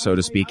Empire, so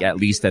to speak, at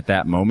least at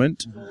that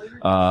moment.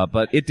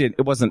 But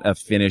it wasn't a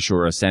finish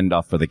or a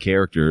send-off for the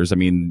characters. I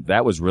mean,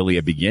 that was really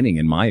a beginning,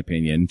 in my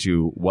opinion,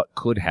 to what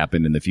could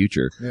happen in the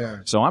future. Yeah.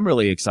 So I'm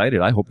really excited.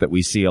 I hope that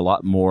we see a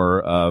lot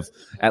more of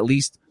at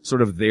least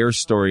sort of their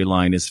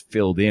storyline is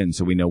filled in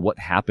so we know what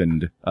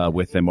happened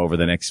with them over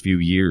the next few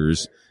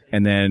years.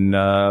 And then,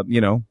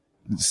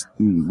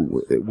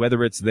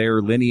 whether it's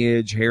their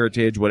lineage,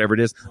 heritage, whatever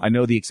it is, I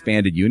know the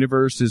expanded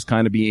universe is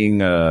kind of being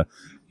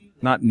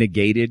not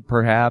negated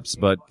perhaps,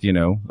 but,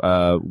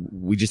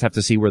 we just have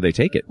to see where they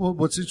take it. Well,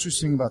 what's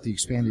interesting about the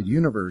expanded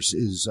universe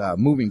is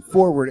moving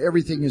forward,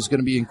 everything is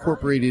going to be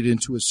incorporated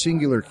into a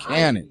singular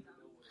canon.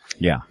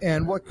 Yeah.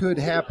 And what could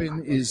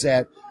happen is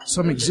that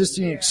some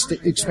existing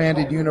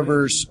expanded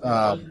universe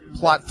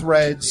plot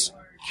threads,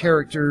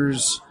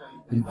 characters,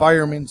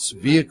 environments,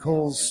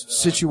 vehicles,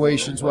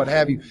 situations, what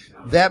have you,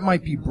 that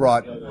might be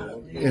brought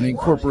and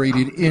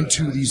incorporated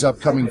into these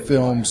upcoming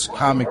films,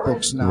 comic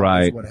books,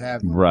 novels, what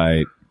have you.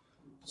 Right.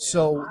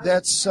 So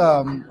that's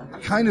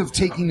kind of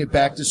taking it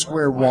back to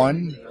square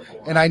one.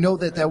 And I know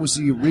that was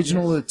the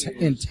original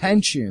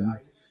intention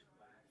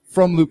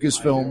from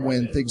Lucasfilm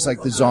when things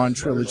like the Zahn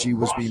trilogy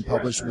was being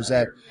published, was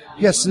that,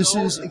 yes, this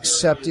is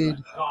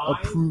accepted,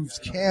 approved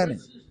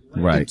canon.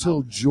 Right.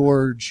 Until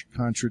George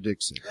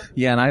contradicts it.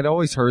 Yeah, and I'd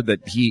always heard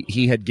that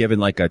he had given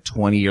like a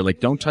 20-year,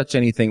 don't touch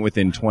anything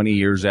within 20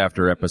 years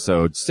after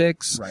episode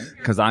 6,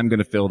 because I'm going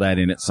to fill that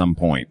in at some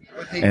point.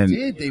 But they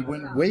did. They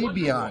went way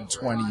beyond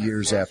 20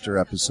 years after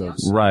episode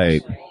 6.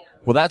 Right.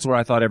 Well, that's where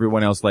I thought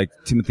everyone else, like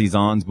Timothy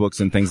Zahn's books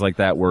and things like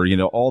that, were,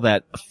 all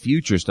that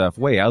future stuff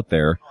way out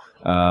there.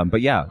 But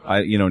yeah,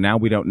 now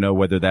we don't know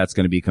whether that's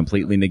going to be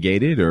completely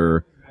negated,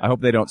 or I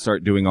hope they don't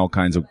start doing all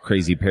kinds of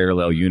crazy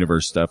parallel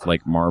universe stuff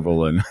like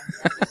Marvel and.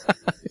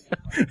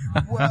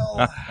 Well,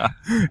 I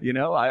don't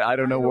know. I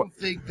don't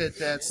think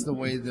that's the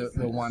way that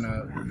they'll want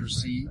to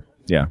proceed.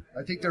 Yeah.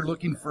 I think they're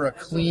looking for a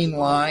clean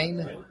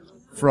line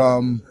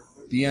from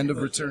the end of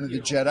Return of the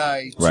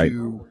Jedi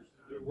to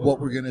what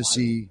we're going to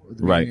see at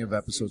the beginning of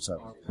episode 7.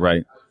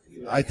 Right.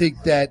 I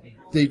think that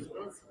they,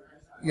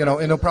 and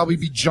they'll probably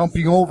be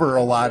jumping over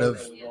a lot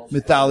of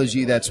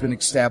mythology that's been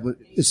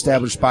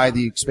established by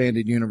the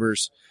expanded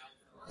universe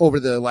over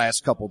the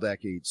last couple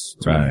decades,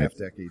 2.5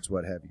 decades,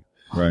 what have you.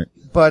 Right.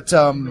 But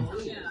I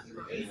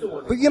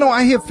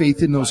have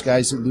faith in those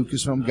guys at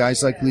Lucasfilm,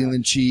 guys like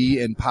Leland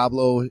Chee and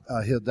Pablo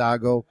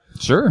Hidalgo.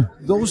 Sure.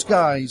 Those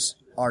guys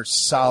are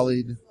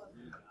solid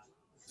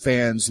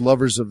fans,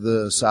 lovers of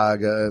the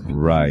saga.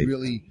 Right.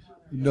 Really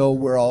know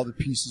where all the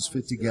pieces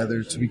fit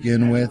together to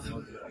begin with.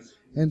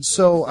 And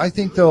so I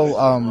think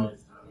they'll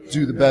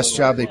do the best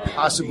job they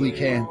possibly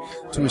can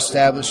to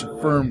establish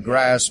a firm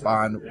grasp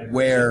on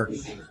where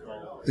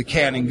the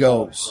canon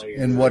goes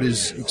and what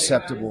is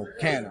acceptable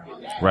canon.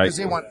 Right. Because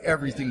they want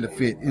everything to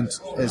fit in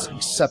as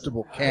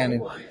acceptable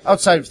canon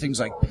outside of things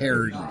like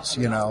parodies,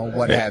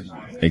 what have you.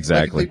 Exactly.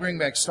 Like if they bring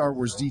back Star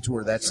Wars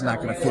Detour, that's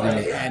not going to fit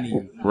into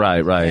any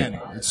right.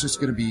 canon. It's just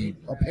going to be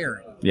a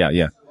parody.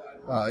 Yeah.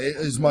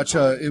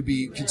 It would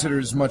be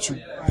considered as much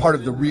part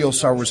of the real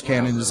Star Wars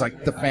canon as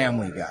like the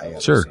Family Guy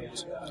episodes. Sure.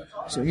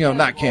 So,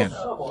 not canon.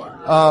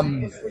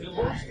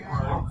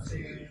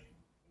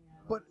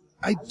 But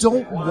I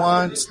don't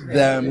want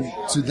them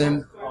to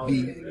then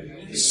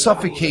be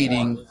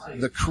suffocating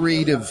the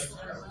creative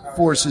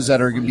forces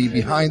that are going to be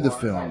behind the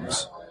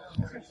films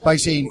by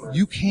saying,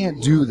 you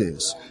can't do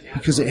this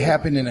because it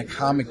happened in a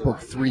comic book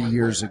 3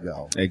 years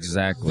ago.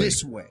 Exactly.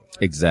 This way.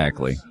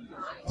 Exactly.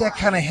 That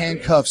kind of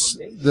handcuffs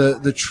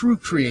the true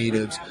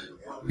creatives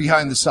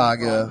behind the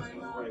saga,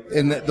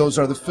 and those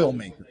are the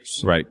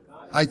filmmakers. Right.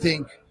 I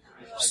think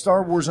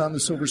Star Wars on the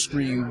silver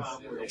screen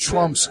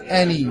trumps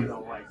any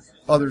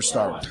other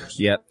Star Wars.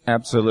 Yeah,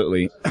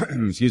 absolutely.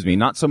 Excuse me.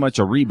 Not so much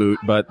a reboot,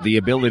 but the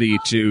ability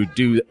to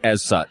do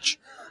as such.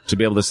 To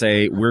be able to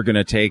say, we're going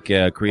to take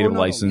a creative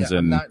license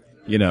and,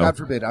 God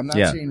forbid. I'm not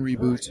saying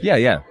reboot.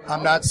 Yeah.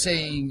 I'm not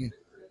saying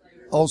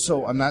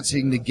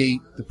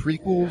negate the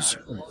prequels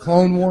or the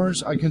Clone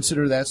Wars. I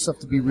consider that stuff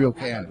to be real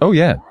canon. Oh,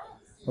 yeah.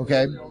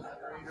 Okay?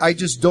 I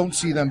just don't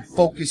see them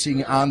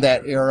focusing on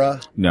that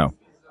era. No.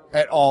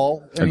 At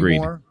all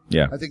anymore. Agreed.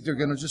 Yeah. I think they're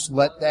going to just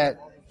let that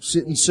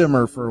sit and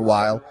simmer for a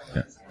while.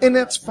 Yeah. And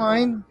that's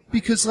fine,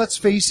 because let's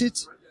face it,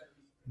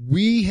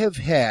 we have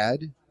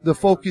had the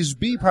focus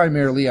be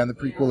primarily on the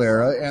prequel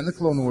era and the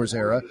Clone Wars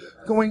era,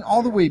 going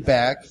all the way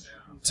back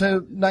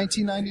to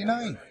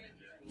 1999.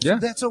 Yeah. So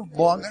that's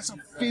a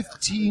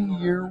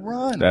 15-year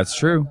run. That's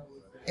true.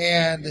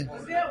 And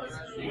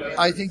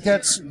I think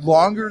that's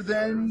longer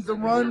than the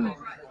run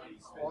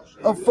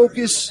of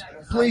focus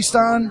placed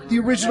on the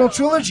original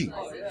trilogy.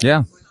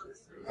 Yeah.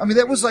 I mean,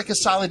 that was like a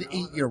solid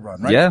 8-year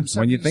run, right? Yeah,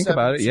 when you think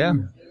about it, yeah.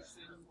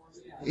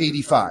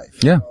 85.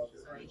 Yeah.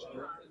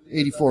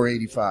 84,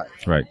 85.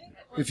 Right.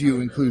 If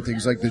you include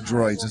things like the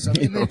droids and stuff.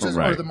 And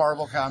or the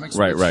Marvel comics.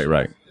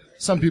 Right.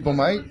 Some people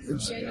might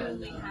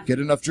get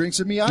enough drinks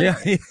in me.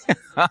 Yeah.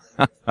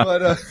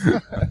 But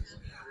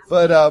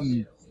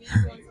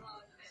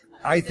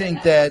I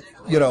think that,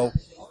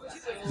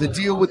 the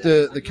deal with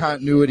the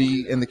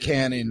continuity and the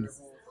canon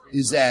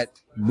is that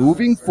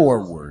moving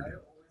forward,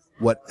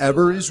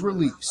 whatever is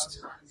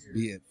released,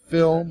 be it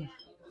film,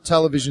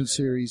 television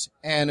series,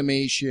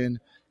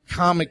 animation,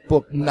 comic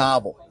book,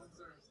 novel,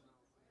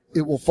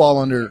 it will fall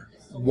under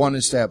one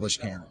established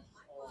canon.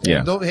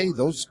 Yeah. And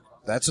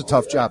that's a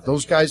tough job.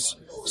 Those guys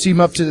seem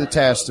up to the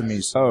task to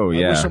me. So oh,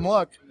 yeah. I wish them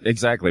luck.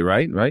 Exactly,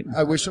 right?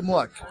 I wish them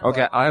luck.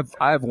 Okay, I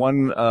have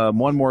one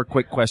more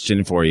quick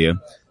question for you,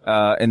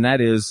 and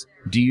that is,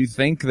 do you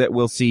think that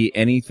we'll see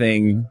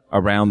anything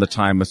around the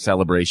time of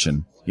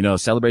Celebration?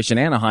 Celebration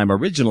Anaheim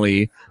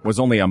originally was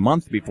only a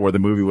month before the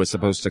movie was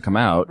supposed to come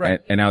out,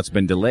 right. and now it's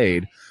been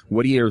delayed.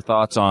 What are your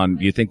thoughts on,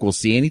 do you think we'll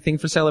see anything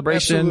for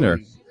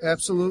Celebration?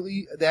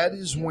 Absolutely. That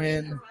is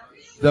when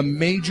the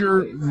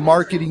major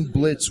marketing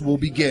blitz will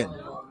begin.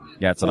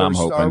 Yeah, that's what I'm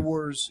hoping. Star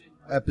Wars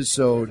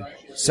Episode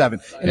 7.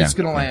 And it's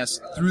going to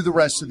last through the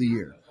rest of the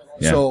year.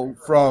 Yeah. So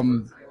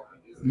from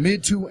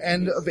mid to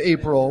end of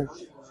April,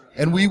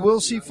 and we will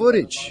see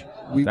footage.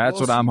 That's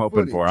what I'm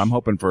hoping for. I'm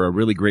hoping for a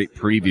really great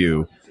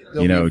preview,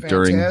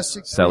 during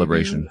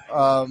Celebration.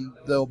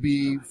 There'll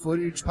be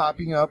footage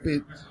popping up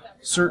at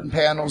certain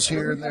panels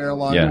here and there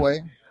along the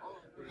way.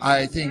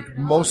 I think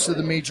most of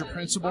the major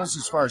principals,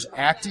 as far as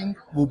acting,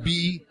 will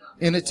be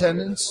in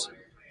attendance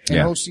and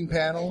hosting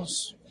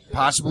panels,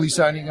 possibly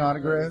signing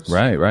autographs.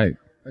 Right.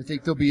 I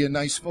think there'll be a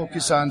nice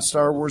focus on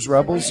Star Wars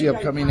Rebels, the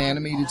upcoming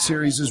animated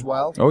series as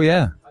well. Oh,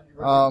 yeah.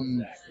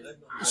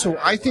 So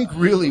I think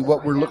really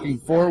what we're looking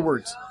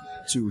forward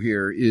to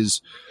here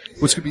is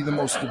what's going to be the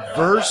most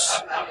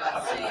diverse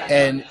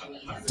and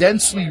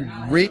densely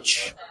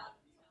rich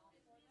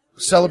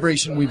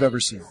celebration we've ever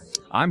seen.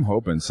 I'm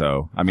hoping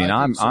so. I mean,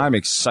 I'm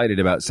excited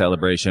about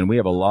Celebration. We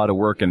have a lot of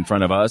work in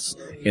front of us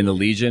in the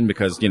Legion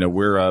because,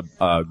 we're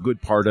a good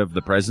part of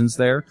the presence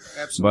there.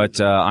 Absolutely.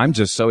 But I'm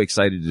just so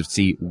excited to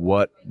see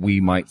what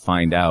we might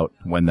find out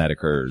when that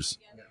occurs.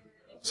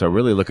 So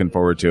really looking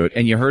forward to it.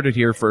 And you heard it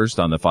here first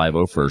on the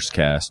 501st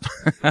cast.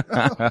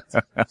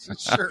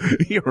 Sure.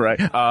 You're right.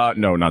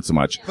 No, not so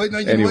much. But no,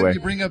 anyway. You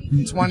bring up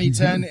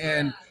 2010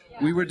 and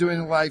we were doing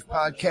a live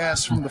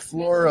podcast from the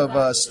floor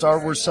of Star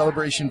Wars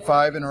Celebration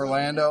 5 in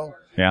Orlando.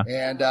 Yeah.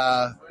 And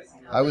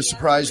I was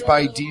surprised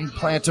by Dean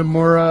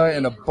Plantamura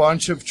and a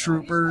bunch of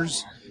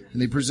troopers.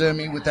 And they presented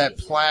me with that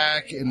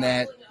plaque and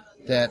that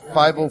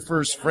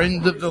 501st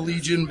Friend of the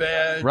Legion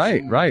badge.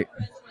 Right.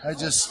 I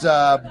just,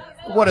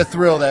 what a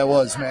thrill that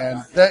was,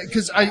 man.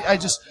 Because I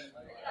just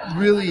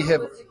really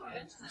have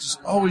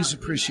just always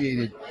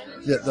appreciated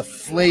the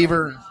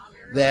flavor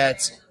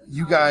that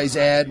you guys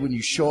add when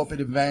you show up at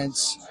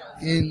events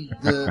in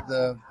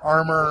the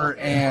armor,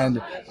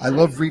 and I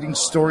love reading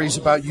stories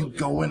about you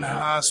going to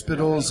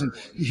hospitals and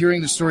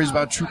hearing the stories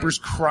about troopers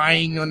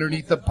crying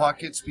underneath the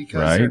buckets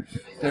because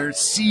they're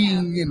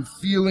seeing and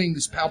feeling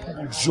this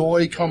palpable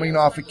joy coming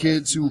off of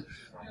kids who,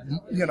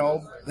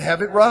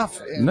 have it rough.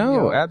 And,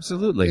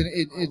 absolutely.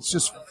 And it's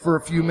just for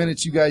a few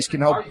minutes you guys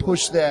can help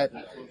push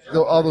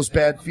all those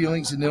bad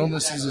feelings and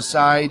illnesses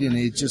aside, and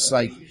it's just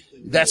like,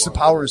 that's the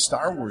power of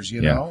Star Wars,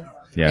 know?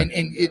 Yeah. And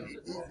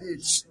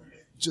it's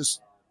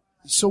just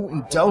so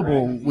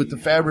indelible with the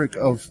fabric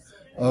of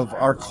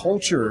our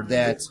culture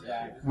that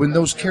when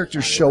those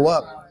characters show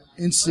up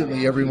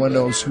instantly everyone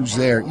knows who's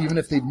there, even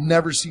if they've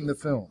never seen the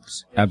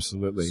films.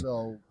 Absolutely.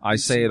 So I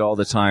say it all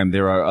the time.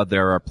 There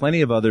are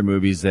plenty of other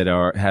movies that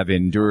have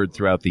endured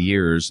throughout the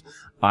years.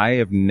 I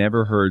have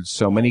never heard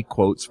so many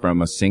quotes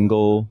from a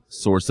single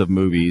source of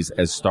movies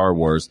as Star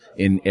Wars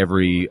in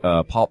every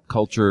pop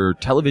culture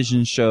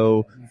television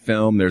show,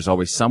 film. There's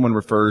always someone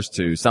refers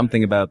to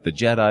something about the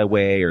Jedi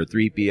way or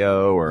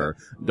 3PO or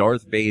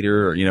Darth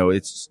Vader, or,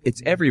 it's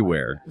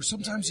everywhere. Or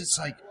sometimes it's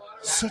like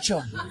such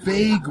a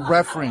vague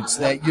reference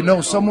that,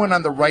 someone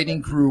on the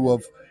writing crew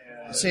of,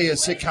 say, a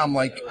sitcom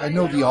like, I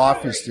know The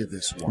Office did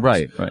this once.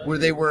 Right. Where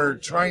they were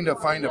trying to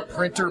find a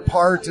printer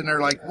part, and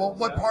they're like, well,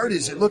 what part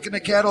is it? Look in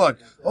the catalog.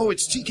 Oh,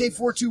 it's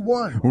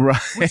TK421.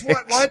 Right.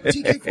 What?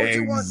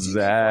 TK421.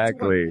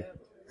 Exactly.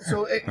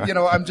 So,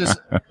 I'm just,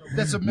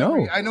 that's a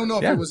memory. I don't know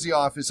if it was The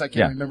Office. I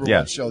can't remember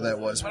what show that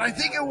was, but I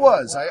think it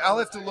was. I'll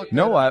have to look.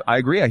 No, I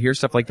agree. I hear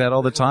stuff like that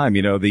all the time.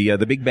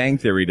 The Big Bang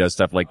Theory does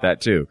stuff like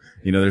that too.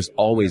 There's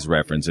always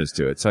references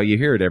to it. So you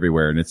hear it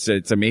everywhere, and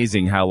it's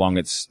amazing how long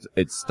it's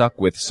stuck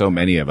with so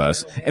many of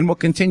us and will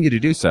continue to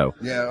do so.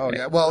 Yeah. Oh,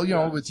 yeah. Well,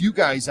 with you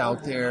guys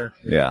out there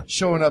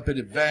showing up at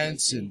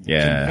events and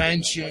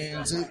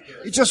conventions,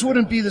 it just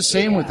wouldn't be the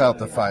same without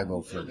the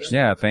 501st.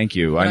 Yeah, thank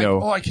you. I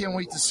know. I can't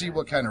wait to see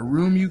what kind of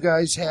room you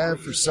guys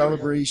have for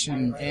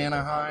Celebration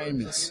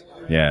Anaheim. It's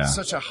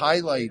such a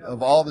highlight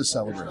of all the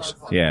celebrations.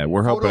 Yeah,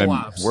 we're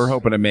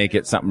hoping to make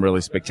it something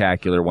really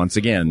spectacular once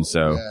again.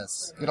 So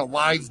yes, get a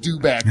live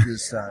do-back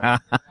this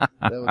time.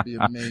 That would be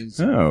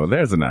amazing. Oh,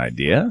 there's an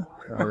idea.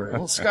 All right.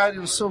 Well, Scott, it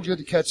was so good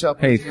to catch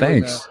up with you. Hey,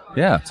 thanks.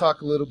 And,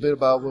 talk a little bit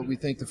about what we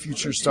think the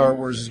future Star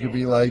Wars is going to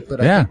be like. But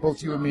I think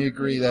both you and me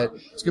agree that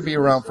it's going to be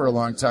around for a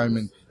long time,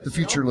 and the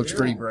future looks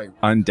pretty bright.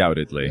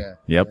 Undoubtedly. Yeah.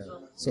 Yep. Yeah.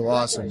 So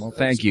awesome. Well,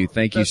 thank you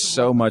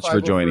so much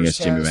for joining us,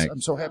 Jimmy Mac. I'm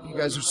so happy you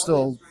guys are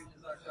still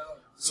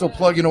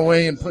plugging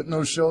away and putting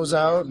those shows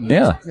out. And,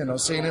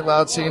 saying it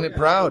loud, saying it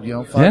proud.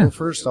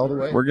 501st all the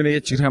way. We're gonna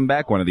get you to come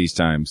back one of these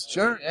times.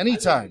 Sure,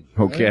 anytime.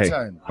 Okay.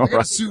 Anytime. I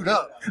gotta suit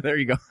up. There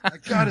you go. I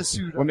gotta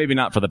suit up. Well, maybe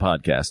not for the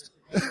podcast.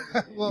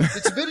 Well,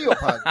 it's a video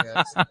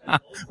podcast.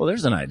 Well,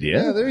 there's an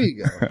idea. Yeah, there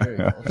you go.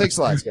 Thanks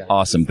a lot, Scott.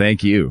 Awesome.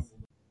 Thank you.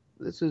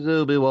 This is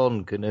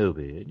Obi-Wan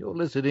Kenobi, and you're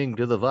listening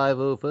to the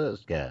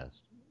 501st cast.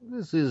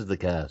 This is the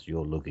cast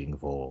you're looking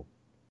for.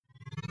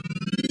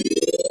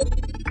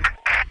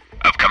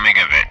 Upcoming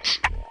events.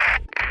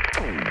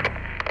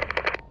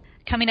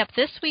 Coming up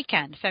this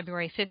weekend,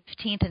 February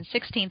 15th and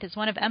 16th, is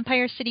one of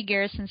Empire City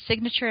Garrison's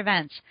signature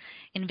events,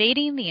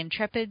 Invading the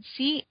Intrepid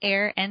Sea,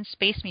 Air, and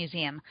Space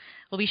Museum.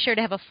 We'll be sure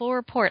to have a full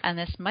report on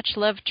this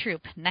much-loved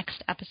troop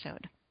next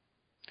episode.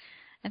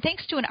 And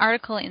thanks to an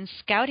article in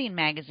Scouting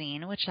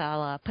Magazine, which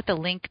I'll put the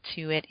link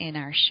to it in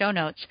our show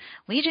notes,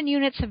 Legion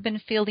units have been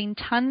fielding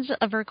tons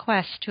of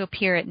requests to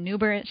appear at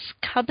numerous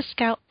Cub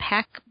Scout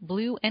Pack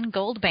Blue and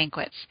Gold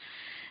banquets.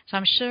 So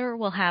I'm sure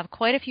we'll have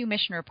quite a few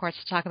mission reports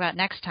to talk about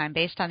next time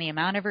based on the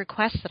amount of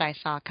requests that I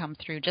saw come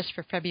through just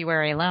for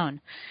February alone.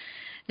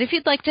 If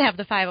you'd like to have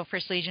the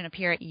 501st Legion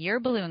appear at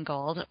your Blue and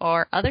Gold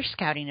or other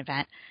scouting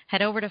event,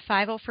 head over to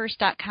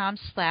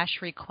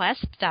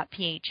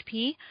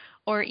 501st.com/request.php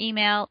or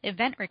email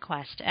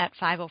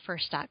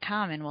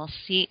eventrequest@501st.com, and we'll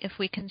see if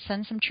we can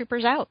send some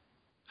troopers out.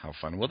 How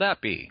fun will that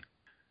be?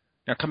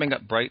 Now, coming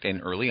up bright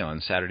and early on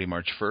Saturday,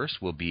 March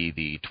 1st, will be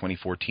the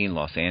 2014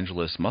 Los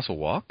Angeles Muscle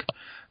Walk.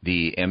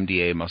 The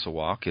MDA Muscle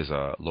Walk is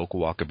a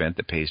local walk event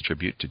that pays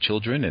tribute to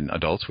children and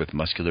adults with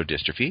muscular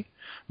dystrophy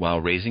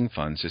while raising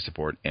funds to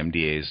support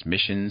MDA's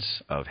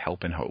missions of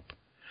help and hope.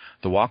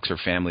 The walks are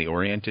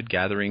family-oriented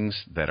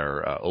gatherings that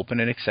are open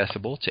and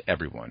accessible to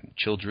everyone,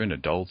 children,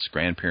 adults,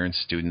 grandparents,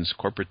 students,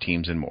 corporate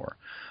teams, and more.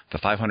 The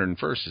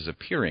 501st is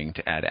appearing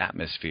to add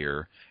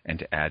atmosphere and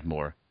to add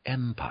more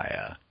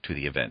empire to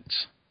the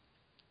events.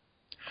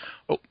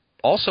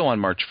 Also on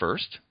March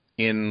 1st,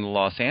 in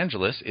Los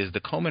Angeles, is the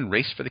Komen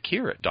Race for the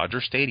Cure at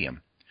Dodger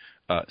Stadium.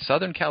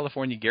 Southern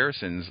California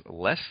Garrison's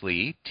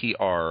Leslie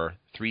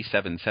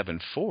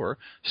TR3774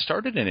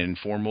 started an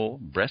informal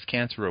breast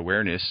cancer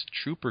awareness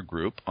trooper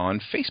group on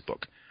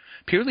Facebook,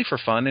 purely for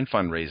fun and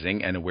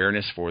fundraising and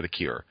awareness for the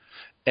cure.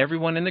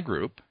 Everyone in the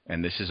group,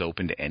 and this is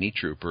open to any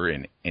trooper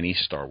in any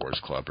Star Wars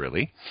club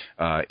really,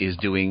 is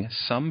doing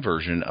some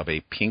version of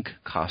a pink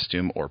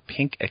costume or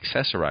pink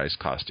accessorized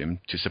costume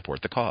to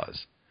support the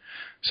cause.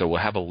 So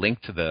we'll have a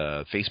link to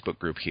the Facebook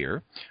group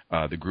here.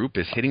 The group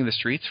is hitting the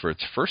streets for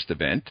its first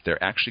event.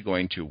 They're actually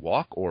going to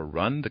walk or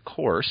run the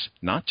course,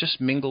 not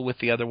just mingle with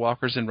the other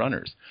walkers and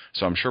runners.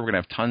 So I'm sure we're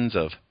going to have tons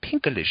of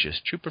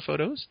pinkalicious trooper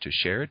photos to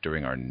share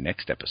during our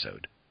next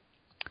episode.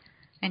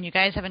 And you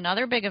guys have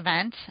another big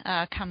event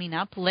coming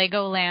up,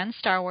 Legoland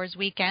Star Wars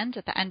Weekend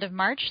at the end of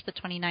March, the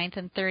 29th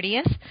and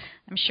 30th.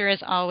 I'm sure,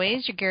 as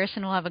always, your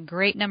garrison will have a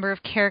great number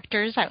of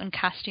characters out in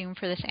costume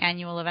for this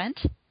annual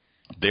event.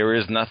 There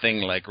is nothing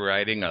like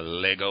riding a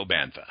Lego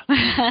Bantha.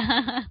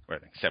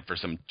 Except for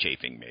some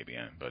chafing, maybe.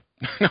 But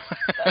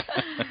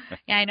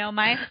yeah, I know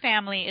my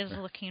family is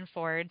looking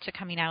forward to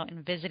coming out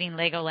and visiting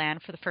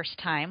Legoland for the first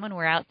time when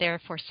we're out there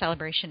for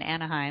Celebration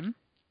Anaheim.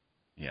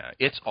 Yeah,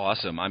 it's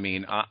awesome. I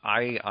mean,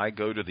 I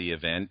go to the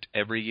event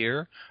every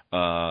year,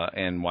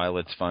 and while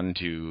it's fun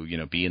to,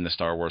 be in the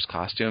Star Wars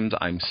costumes,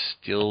 I'm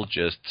still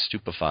just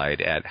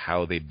stupefied at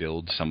how they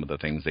build some of the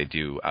things they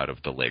do out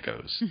of the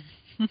Legos.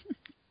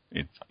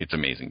 It's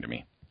amazing to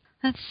me.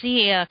 Let's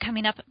see,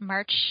 coming up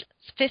March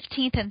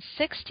 15th and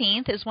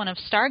 16th is one of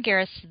Star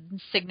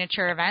Garrison's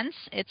signature events.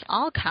 It's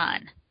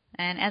AllCon.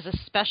 And as a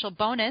special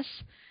bonus,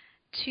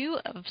 2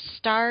 of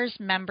Star's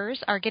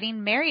members are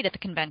getting married at the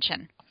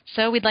convention.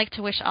 So we'd like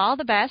to wish all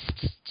the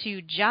best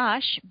to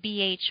Josh,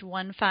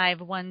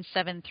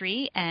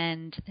 BH15173,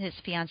 and his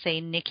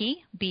fiancée,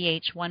 Nikki,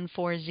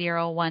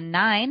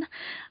 BH14019,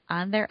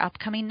 on their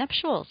upcoming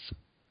nuptials.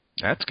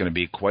 That's going to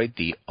be quite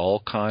the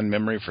all-con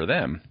memory for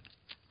them.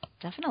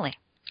 Definitely.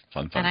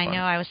 Fun. And I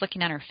know I was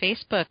looking on her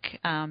Facebook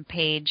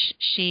page.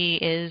 She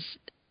is,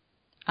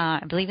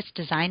 I believe it's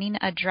designing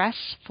a dress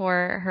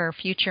for her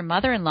future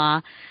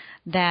mother-in-law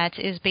that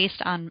is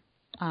based on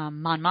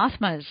Mon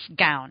Mothma's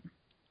gown.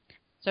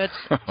 So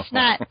it's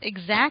not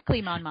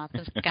exactly Mon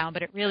Mothma's gown,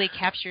 but it really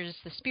captures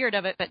the spirit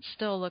of it, but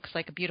still looks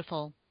like a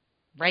beautiful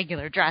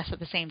regular dress at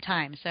the same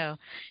time. So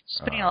she's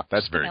putting a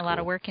lot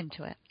of work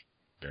into it.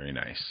 Very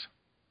nice.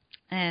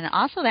 And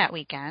also that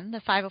weekend,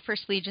 the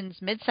 501st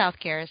Legion's Mid-South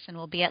Garrison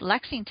will be at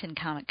Lexington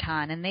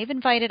Comic-Con, and they've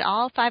invited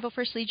all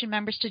 501st Legion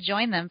members to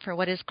join them for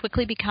what is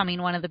quickly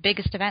becoming one of the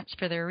biggest events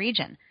for their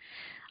region.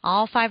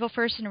 All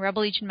 501st and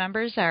Rebel Legion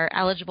members are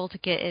eligible to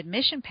get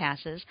admission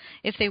passes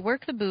if they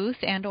work the booth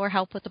and or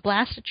help with the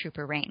Blaster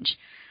Trooper range.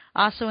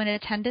 Also in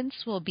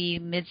attendance will be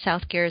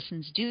Mid-South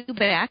Garrison's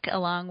Dewback,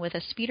 along with a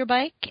speeder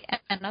bike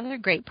and other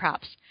great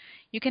props.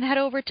 You can head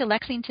over to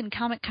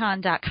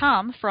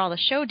LexingtonComicCon.com for all the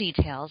show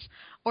details,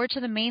 or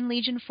to the main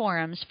Legion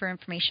forums for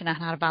information on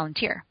how to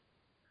volunteer.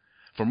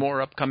 For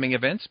more upcoming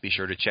events, be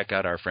sure to check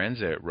out our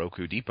friends at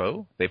Roku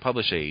Depot. They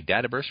publish a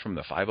databurst from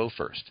the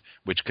 501st,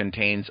 which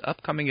contains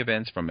upcoming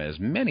events from as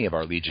many of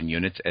our Legion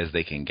units as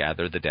they can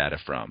gather the data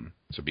from.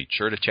 So be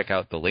sure to check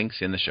out the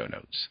links in the show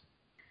notes.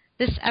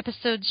 This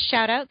episode's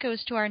shout-out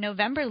goes to our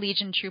November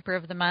Legion Trooper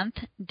of the Month,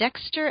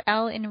 Dexter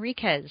L.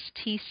 Enriquez,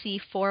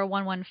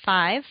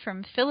 TC4115,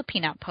 from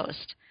Philippine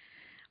Outpost.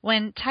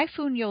 When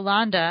Typhoon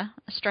Yolanda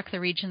struck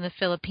the region of the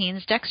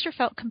Philippines, Dexter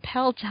felt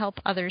compelled to help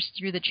others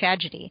through the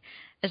tragedy,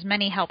 as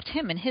many helped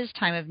him in his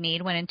time of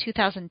need when in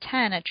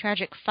 2010 a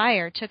tragic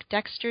fire took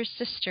Dexter's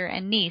sister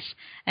and niece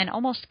and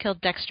almost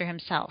killed Dexter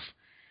himself.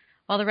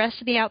 While the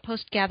rest of the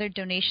outpost gathered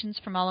donations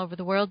from all over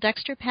the world,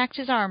 Dexter packed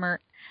his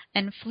armor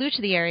and flew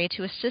to the area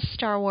to assist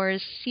Star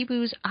Wars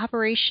Cebu's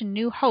Operation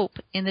New Hope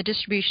in the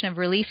distribution of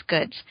relief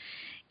goods.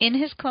 In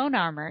his clone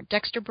armor,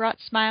 Dexter brought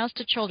smiles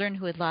to children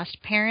who had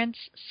lost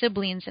parents,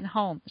 siblings, and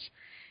homes.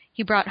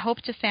 He brought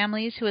hope to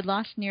families who had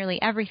lost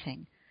nearly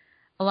everything.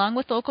 Along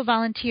with local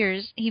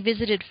volunteers, he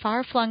visited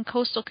far-flung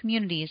coastal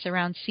communities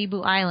around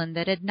Cebu Island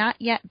that had not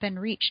yet been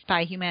reached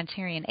by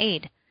humanitarian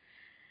aid.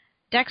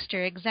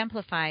 Dexter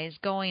exemplifies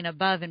going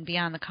above and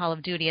beyond the call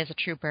of duty as a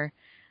trooper.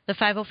 The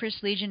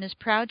 501st Legion is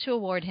proud to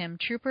award him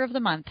Trooper of the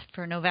Month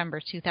for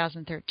November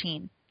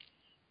 2013.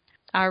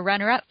 Our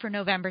runner-up for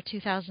November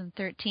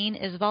 2013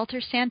 is Walter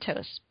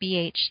Santos,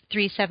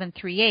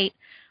 BH3738,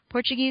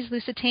 Portuguese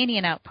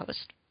Lusitanian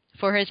Outpost,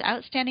 for his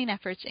outstanding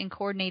efforts in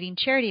coordinating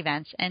charity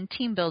events and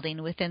team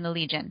building within the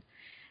Legion.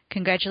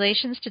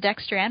 Congratulations to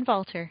Dexter and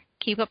Walter.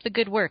 Keep up the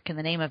good work in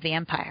the name of the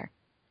Empire.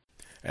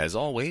 As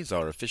always,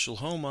 our official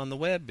home on the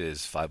web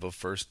is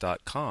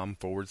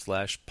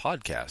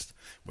 501st.com/podcast,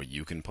 where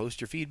you can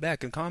post your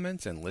feedback and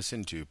comments and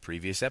listen to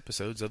previous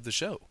episodes of the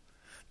show.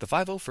 The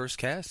 501st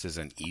Cast is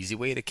an easy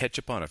way to catch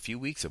up on a few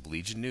weeks of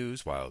Legion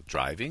news while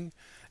driving,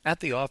 at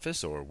the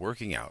office, or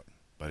working out.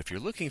 But if you're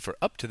looking for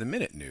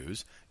up-to-the-minute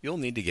news, you'll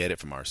need to get it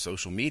from our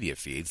social media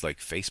feeds like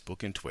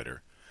Facebook and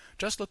Twitter.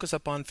 Just look us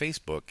up on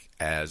Facebook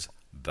as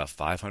The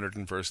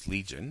 501st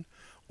Legion,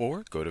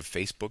 or go to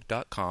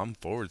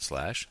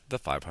facebook.com/The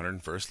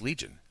 501st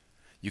Legion.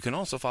 You can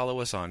also follow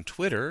us on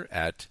Twitter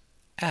at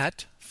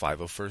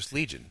 501st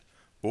Legion,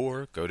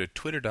 or go to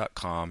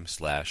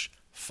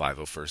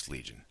twitter.com/501st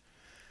Legion.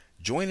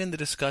 Join in the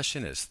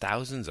discussion as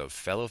thousands of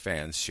fellow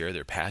fans share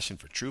their passion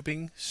for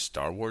trooping,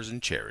 Star Wars,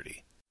 and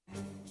charity.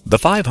 The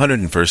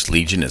 501st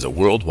Legion is a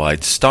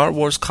worldwide Star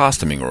Wars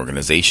costuming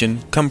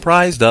organization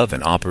comprised of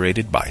and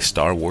operated by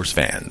Star Wars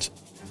fans.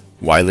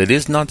 While it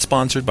is not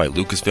sponsored by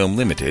Lucasfilm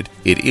Limited,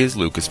 it is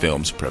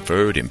Lucasfilm's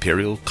preferred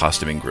Imperial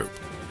costuming group.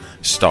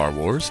 Star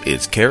Wars,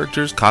 its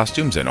characters,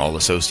 costumes, and all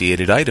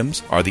associated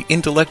items are the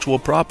intellectual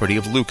property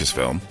of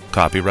Lucasfilm,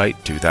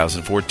 copyright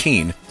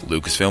 2014,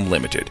 Lucasfilm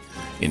Limited.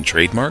 In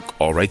trademark,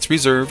 all rights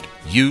reserved,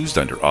 used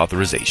under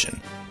authorization.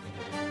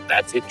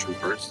 That's it,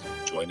 troopers.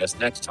 Join us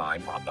next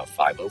time on the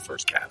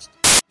 501st Cast.